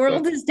 The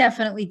world is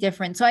definitely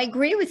different. So I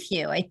agree with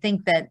you. I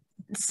think that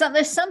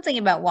there's something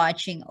about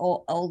watching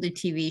older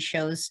TV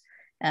shows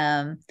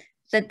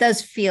that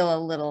does feel a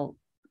little,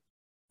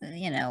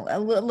 you know, a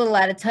little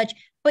out of touch.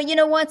 But you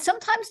know what?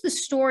 Sometimes the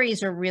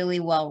stories are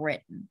really well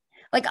written.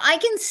 Like I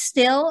can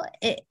still,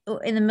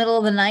 in the middle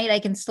of the night, I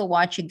can still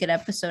watch a good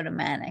episode of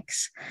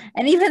Mannix.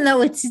 And even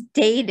though it's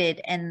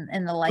dated and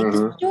the like,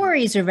 the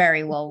stories are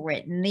very well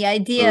written. The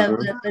idea of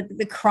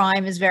the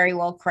crime is very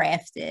well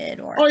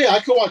crafted. Oh yeah, I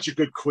could watch a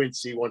good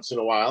Quincy once in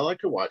a while. I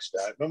could watch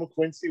that. Remember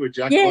Quincy with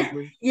Jack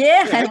Klugman?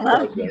 Yeah, I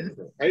love it.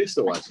 I used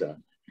to watch that.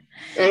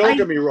 And don't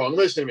get me wrong.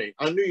 Listen to me.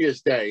 On New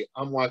Year's Day,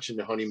 I'm watching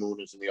The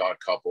Honeymooners and The Odd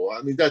Couple.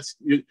 I mean,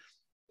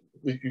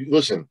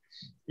 listen,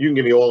 you can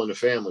get me All in the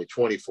Family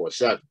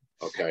 24/7.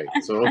 Okay,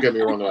 so don't get me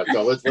wrong.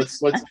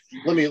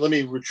 Let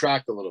me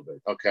retract a little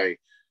bit. Okay,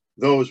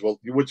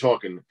 we're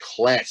talking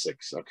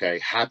classics. Okay,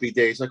 Happy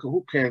Days. Like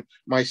who can?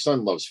 My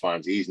son loves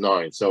Fonzie. He's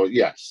 9. So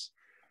yes,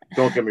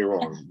 don't get me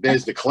wrong.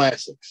 There's the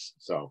classics.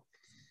 So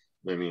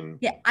I mean,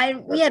 yeah,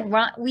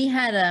 we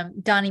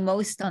had Donnie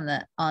Most on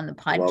the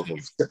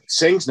podcast.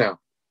 Sings now.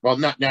 Well,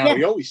 not now. Yeah.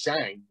 He always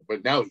sang,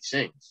 but now he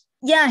sings.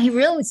 Yeah, he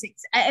really sings.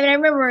 I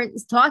remember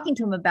talking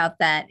to him about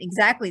that.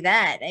 Exactly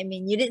that. I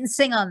mean, you didn't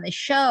sing on the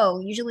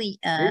show. Usually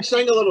he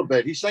sang a little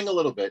bit.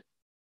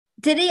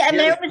 Did he? I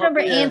mean, I remember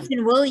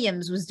Anson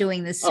Williams was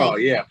doing this. Oh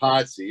yeah,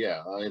 Potsy,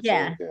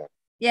 yeah.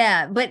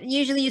 Yeah, but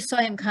usually you saw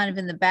him kind of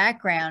in the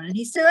background, and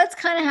he said that's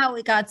kind of how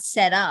it got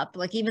set up.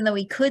 Like even though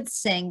he could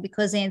sing,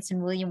 because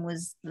Anson Williams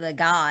was the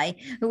guy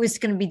who was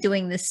going to be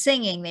doing the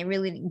singing, they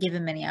really didn't give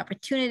him many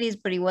opportunities,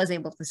 but he was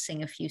able to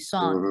sing a few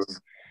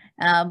songs.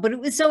 But it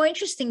was so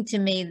interesting to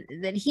me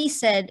that he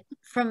said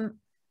from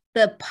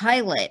the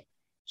pilot,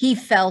 he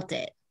felt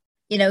it.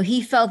 You know,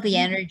 he felt the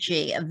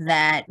energy of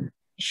that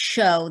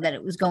show, that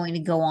it was going to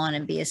go on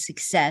and be a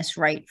success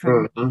right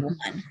from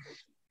one.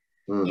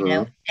 You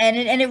know,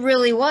 and it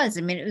really was.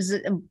 I mean, it was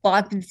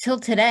blocked until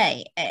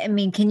today. I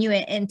mean, can you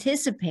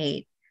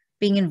anticipate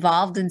being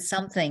involved in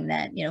something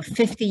that, you know,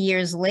 50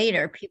 years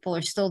later, people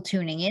are still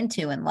tuning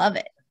into and love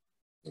it?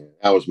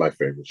 That was my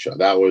favorite show.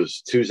 That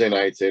was Tuesday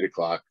nights,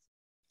 8:00.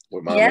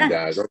 With mom and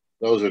dad.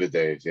 Those were the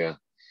days, yeah.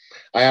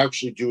 I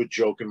actually do a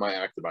joke in my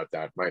act about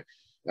that.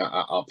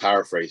 I'll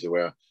paraphrase it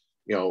where,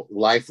 you know,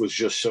 life was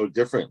just so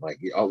different. Like,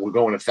 we're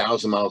going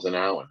 1,000 miles an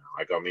hour.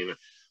 Like, I mean,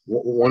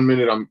 One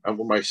minute I'm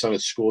with my son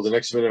at school. The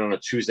next minute on a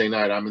Tuesday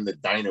night, I'm in the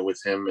diner with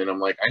him. And I'm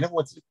like, I never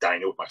went to the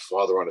diner with my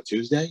father on a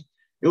Tuesday.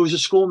 It was a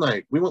school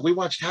night. We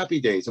watched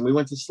Happy Days and we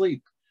went to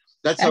sleep.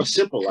 That's how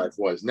simple life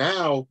was.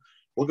 Now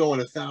we're going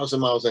 1,000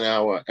 miles an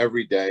hour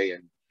every day.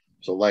 And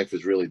so life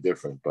is really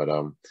different. But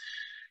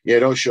yeah,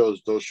 those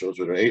shows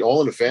were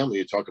All in the Family.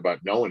 You talk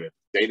about knowing it.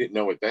 They didn't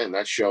know it then.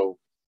 That show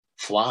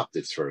flopped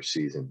its first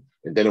season.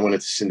 And then it went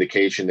into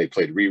syndication. They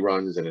played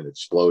reruns and it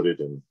exploded.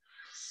 And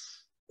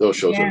those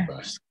shows are the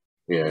best.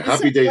 Yeah, There's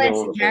Happy Days.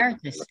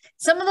 Characters.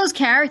 Some of those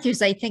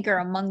characters I think are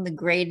among the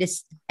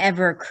greatest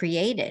ever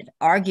created,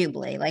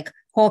 arguably, like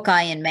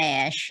Hawkeye and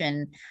MASH,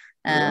 and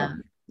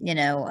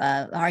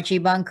Archie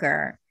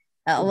Bunker.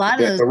 A lot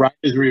of those. The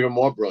writers are even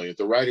more brilliant.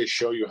 The writers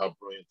show you how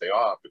brilliant they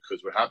are,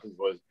 because what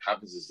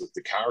happens is that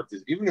the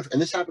characters,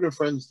 and this happened in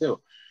Friends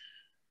too.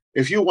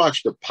 If you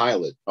watch the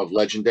pilot of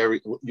legendary,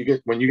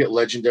 when you get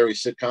legendary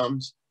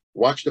sitcoms,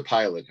 watch the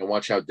pilot and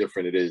watch how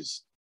different it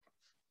is.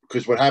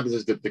 Because what happens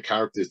is that the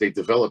characters, they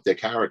develop their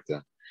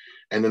character,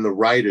 and then the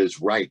writers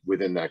write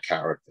within that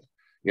character.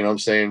 You know what I'm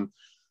saying?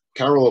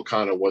 Carol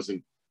O'Connor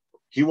wasn't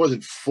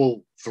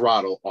full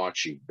throttle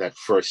Archie that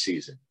first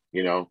season,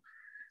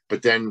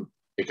 but then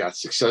it got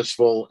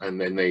successful, and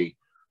then they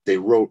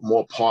wrote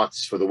more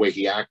parts for the way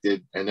he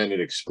acted, and then it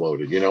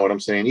exploded. You know what I'm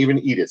saying? Even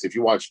Edith, if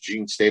you watch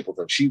Jean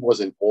Stapleton, she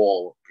wasn't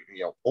all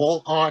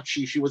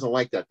Archie. She wasn't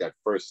like that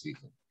first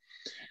season.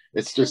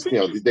 It's just,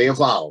 they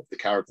evolve. The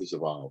characters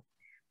evolve.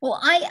 Well,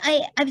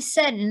 I've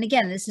said, and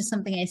again, this is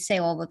something I say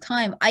all the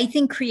time, I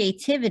think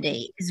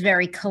creativity is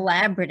very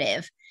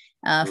collaborative,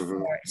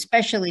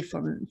 especially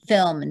for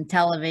film and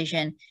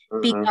television,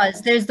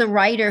 because there's the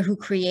writer who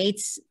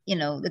creates,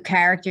 the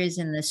characters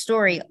in the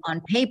story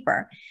on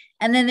paper.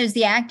 And then there's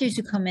the actors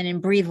who come in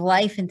and breathe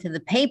life into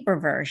the paper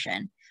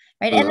version.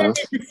 Right. And then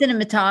there's the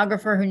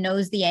cinematographer who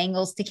knows the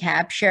angles to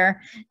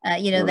capture,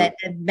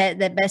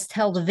 that best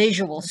tell the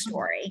visual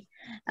story.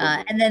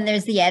 And then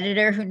there's the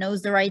editor who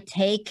knows the right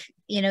take,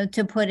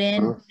 to put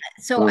in.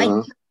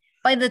 So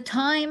by the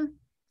time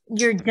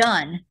you're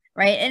done,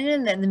 right,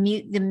 and then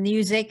the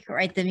music,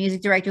 right, the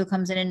music director who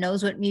comes in and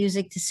knows what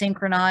music to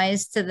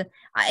synchronize to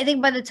I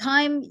think by the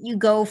time you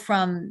go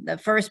from the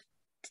first,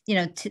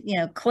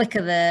 click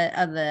of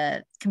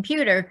the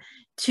computer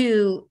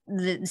to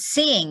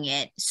seeing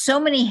it, so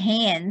many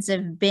hands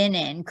have been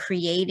in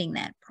creating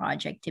that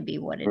project to be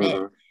what it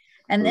is.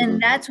 And then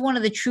that's one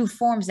of the true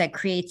forms that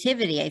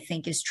creativity, I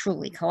think, is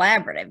truly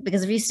collaborative.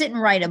 Because if you sit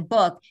and write a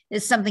book,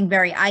 there's something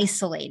very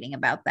isolating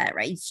about that,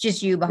 right? It's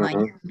just you behind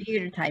your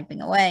computer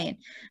typing away.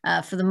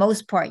 And for the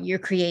most part, you're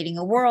creating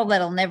a world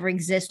that'll never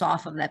exist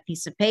off of that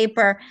piece of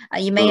paper.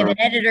 You may have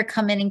an editor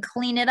come in and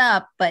clean it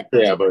up, but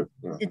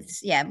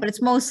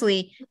it's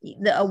mostly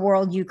a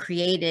world you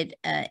created,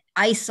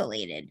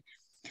 isolated.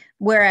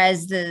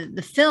 Whereas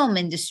the film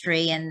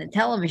industry and the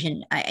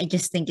television, I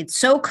just think it's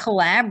so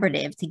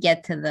collaborative to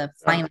get to the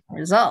final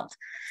result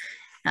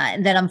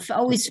that I'm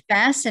always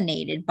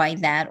fascinated by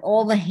that.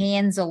 All the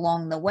hands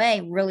along the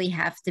way really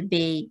have to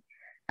be,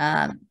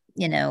 the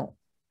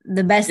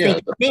best they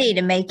can be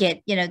to make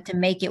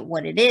it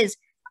what it is.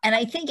 And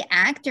I think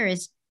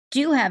actors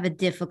do have a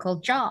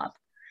difficult job.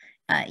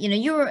 I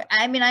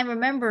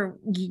remember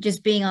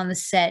just being on the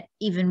set,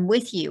 even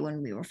with you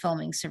when we were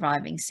filming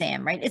Surviving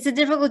Sam, right? It's a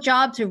difficult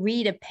job to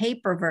read a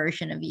paper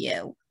version of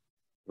you,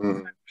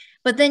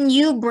 but then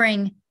you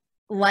bring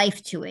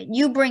life to it.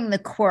 You bring the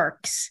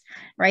quirks,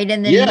 right?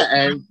 And the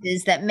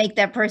nuances that make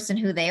that person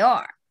who they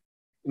are.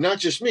 Not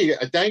just me.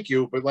 Thank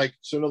you. But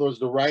so in other words,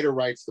 the writer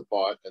writes the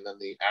part, and then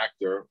the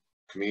actor,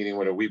 comedian,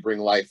 whatever, we bring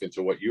life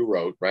into what you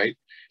wrote, right?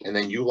 And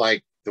then you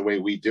like the way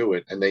we do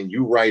it. And then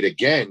you write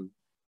again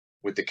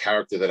with the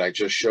character that I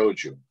just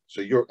showed you.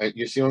 So you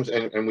see what I'm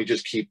saying? And we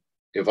just keep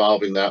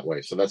evolving that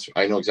way. So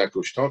I know exactly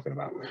what you're talking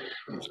about.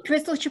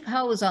 Crystal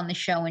Chappelle was on the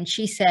show, and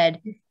she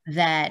said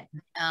that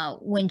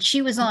when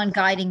she was on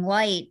Guiding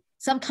Light,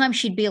 sometimes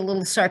she'd be a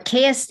little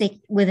sarcastic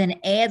with an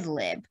ad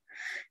lib.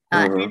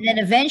 And then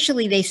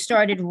eventually they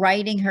started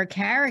writing her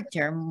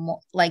character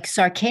like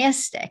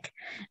sarcastic,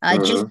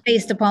 just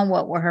based upon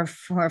what were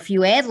her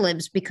few ad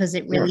libs, because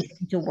it really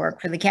seemed to work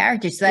for the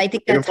character. So I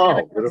think that's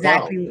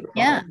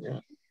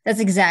that's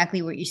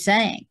exactly what you're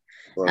saying.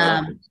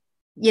 And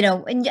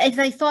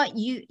I thought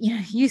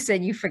you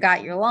said you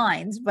forgot your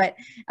lines, but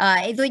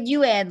I thought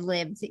you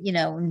ad-libbed,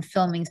 in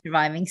filming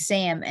Surviving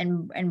Sam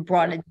and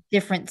brought a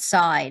different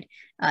side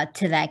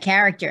to that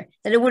character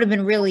that it would have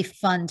been really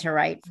fun to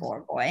write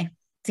for, boy,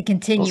 to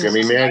continue. Don't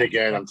get me mad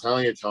again. I'm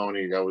telling you,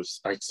 Tony,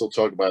 I still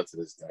talk about it to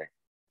this day.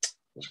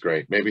 It was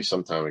great. Maybe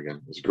sometime again.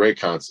 It was a great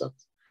concept.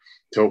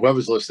 To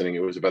whoever's listening,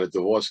 it was about a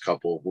divorced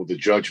couple who the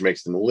judge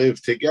makes them live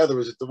together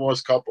as a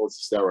divorced couple. It's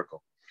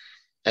hysterical.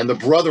 And the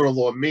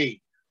brother-in-law,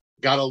 me,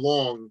 got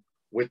along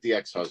with the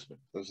ex-husband.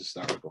 It was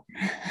hysterical.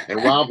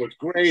 And Rob was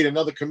great,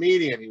 another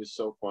comedian. He was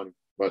so funny.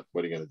 But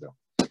what are you going to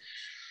do?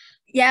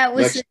 Yeah, it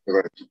was.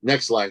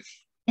 Next life.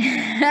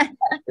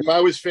 If I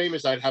was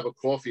famous, I'd have a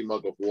coffee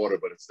mug of water,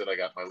 but instead I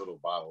got my little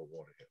bottle of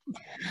water here.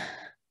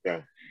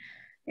 Yeah.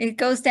 It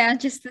goes down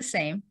just the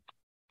same.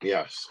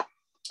 Yes.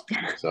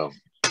 So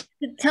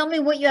Tell me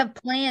what you have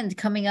planned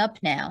coming up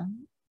now.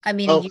 I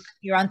mean, oh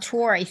you're on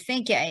tour. I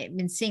think I've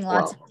been seeing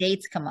lots of well.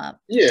 dates come up.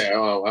 Yeah,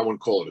 well, I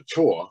wouldn't call it a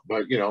tour,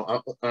 but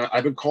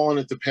I've been calling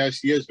it the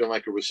past year has been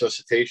like a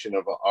resuscitation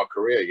of our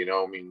career.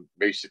 I mean,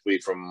 basically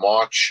from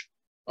March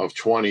of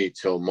 20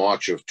 till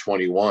March of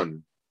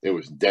 21, it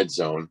was dead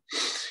zone,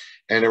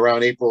 and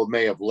around April,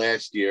 May of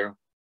last year,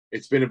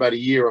 it's been about a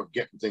year of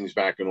getting things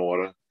back in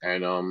order,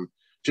 and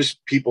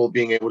just people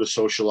being able to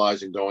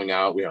socialize and going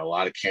out. We had a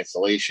lot of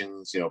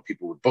cancellations.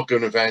 People would book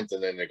an event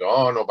and then they go,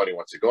 "Oh, nobody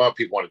wants to go out."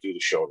 People want to do the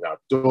show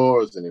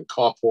outdoors and in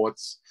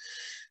carports,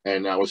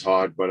 and that was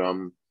hard. But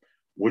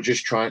we're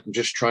just trying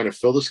to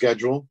fill the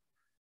schedule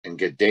and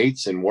get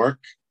dates and work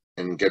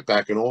and get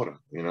back in order.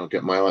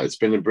 Get my life. It's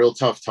been a real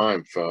tough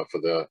time for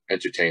the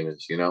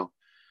entertainers.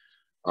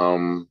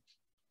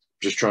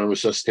 Just trying to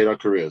resuscitate our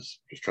careers,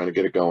 just trying to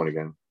get it going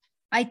again.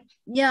 I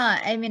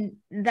mean,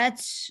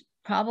 that's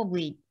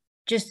probably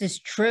just as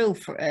true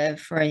for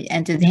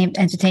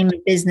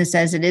entertainment business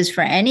as it is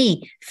for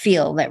any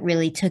field that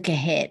really took a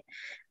hit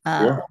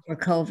over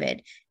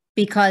COVID.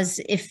 Because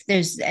if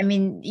there's, I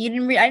mean, I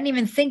didn't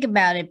even think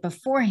about it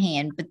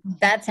beforehand, but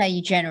that's how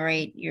you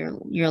generate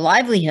your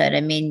livelihood.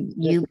 I mean,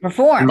 you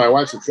perform. And my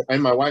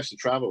wife's a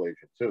travel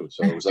agent too,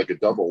 so it was like a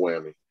double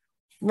whammy.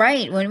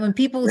 Right. When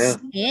people stay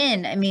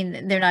in, I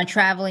mean, they're not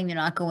traveling, they're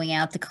not going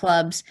out to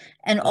clubs,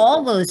 and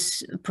all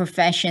those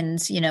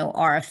professions,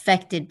 are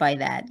affected by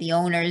that. The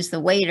owners, the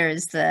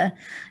waiters, the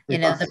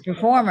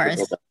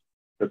performers.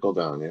 Trickle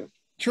down, yeah.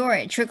 Sure,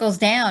 it trickles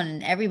down,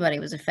 and everybody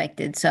was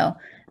affected. So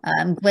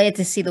I'm glad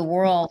to see the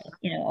world,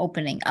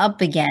 opening up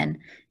again,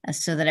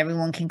 so that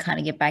everyone can kind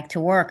of get back to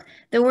work.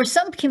 There were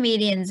some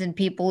comedians and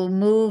people who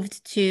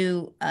moved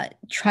to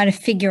try to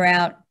figure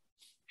out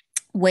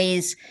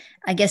ways,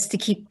 I guess, to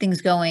keep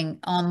things going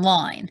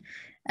online,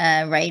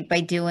 right?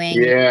 By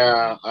doing.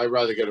 Yeah, I'd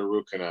rather get a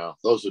root canal.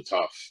 Those are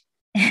tough.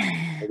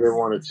 I did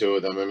one or two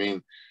of them. I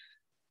mean,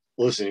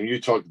 listen, you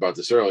talked about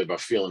this earlier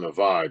about feeling a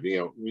vibe.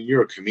 When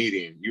you're a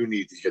comedian, you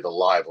need to hear the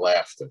live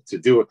laughter.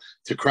 To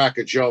crack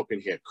a joke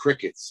and hear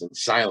crickets and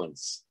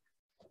silence.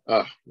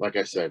 Like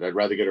I said, I'd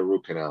rather get a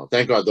root canal.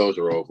 Thank God those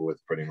are over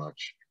with pretty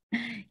much.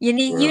 You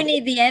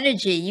need the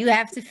energy. You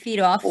have to feed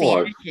off the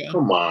energy.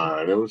 Come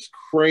on. It was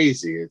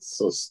crazy. It's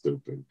so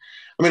stupid.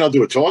 I mean, I'll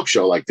do a talk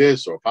show like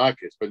this or a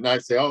podcast, but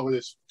not say, "Oh,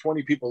 there's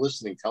 20 people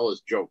listening. Tell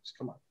us jokes."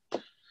 Come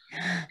on.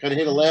 Gotta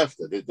hear the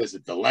laughter. There's a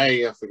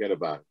delay. I forget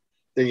about it.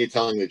 Then you're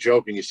telling the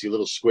joke and you see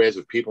little squares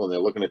of people and they're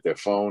looking at their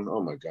phone.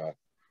 Oh my God.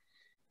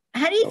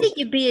 How do you think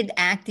you'd be at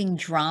acting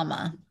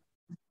drama?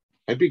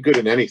 I'd be good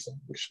at anything.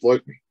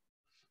 Exploit me.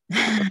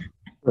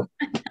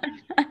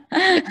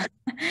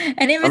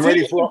 And I'm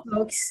ready for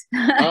folks.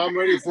 I'm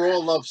ready for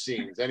all love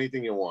scenes.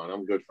 Anything you want.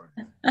 I'm good for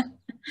it.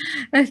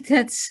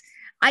 That's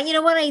you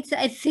know what, I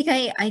think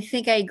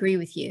I agree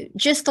with you.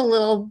 Just a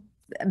little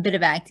bit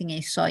of acting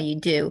I saw you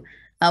do.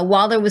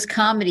 While there was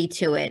comedy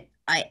to it,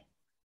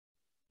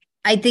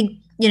 I think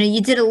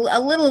you did a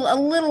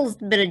little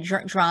bit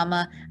of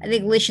drama. I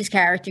think Licia's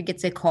character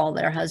gets a call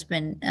that her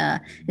husband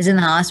is in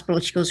the hospital.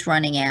 She goes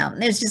running out,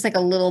 and there's just like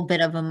a little bit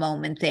of a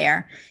moment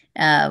there,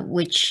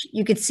 which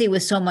you could see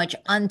with so much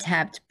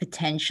untapped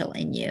potential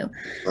in you.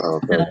 Oh,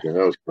 thank you.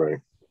 That was great.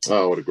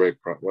 Oh, what a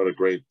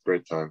great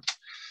time.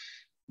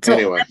 So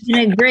anyway,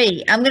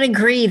 I'm gonna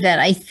agree that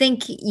I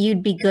think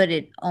you'd be good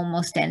at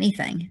almost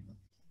anything.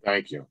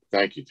 Thank you,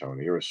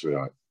 Toni. You're a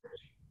sweetheart.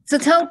 So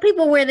tell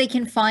people where they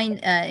can find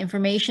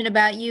information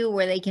about you,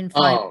 where they can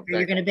find where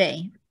you're going to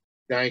be.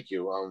 Thank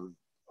you.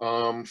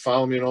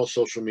 Follow me on all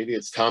social media.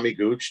 It's Tommy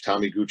Gooch,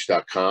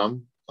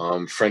 TommyGooch.com.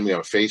 Friend me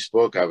on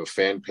Facebook. I have a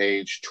fan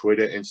page,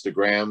 Twitter,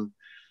 Instagram.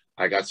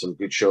 I got some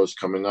good shows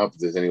coming up. If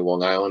there's any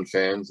Long Island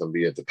fans, I'll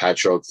be at the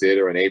Patchogue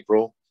Theater in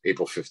April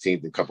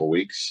 15th in a couple of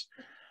weeks.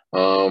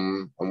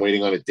 I'm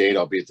waiting on a date.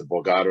 I'll be at the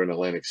Borgata in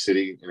Atlantic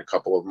City in a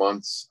couple of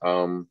months.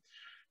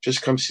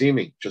 Just come see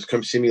me. Just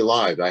come see me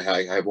live. I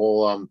have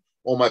all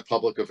my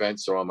public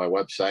events are on my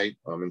website,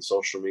 in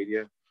social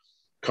media.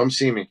 Come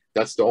see me.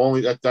 That's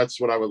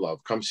what I would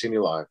love. Come see me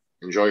live.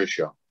 Enjoy your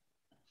show.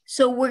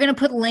 So we're going to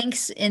put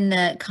links in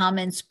the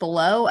comments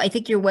below. I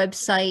think your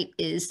website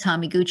is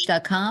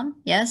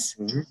TommyGooch.com. Yes?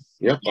 Mm-hmm.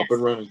 Yep. Yes. Up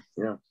and running.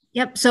 Yeah.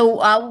 Yep.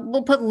 So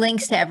we'll put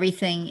links to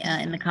everything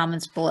in the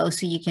comments below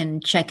so you can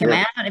check him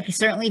out. If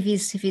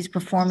he's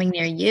performing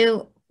near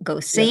you, go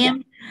see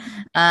him.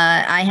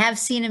 I have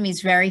seen him.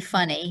 He's very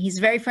funny. He's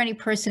a very funny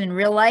person in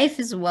real life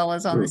as well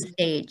as on the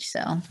stage.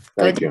 So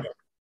thank you.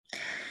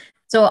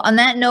 So on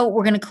that note,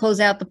 we're going to close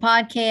out the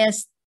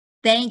podcast.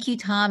 Thank you,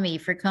 Tommy,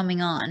 for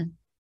coming on.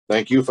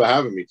 Thank you for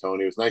having me,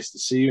 Toni. It was nice to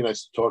see you.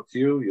 Nice to talk to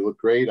you. You look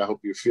great. I hope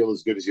you feel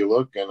as good as you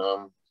look, and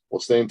we'll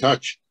stay in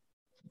touch.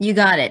 You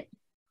got it.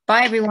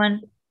 Bye,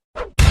 everyone.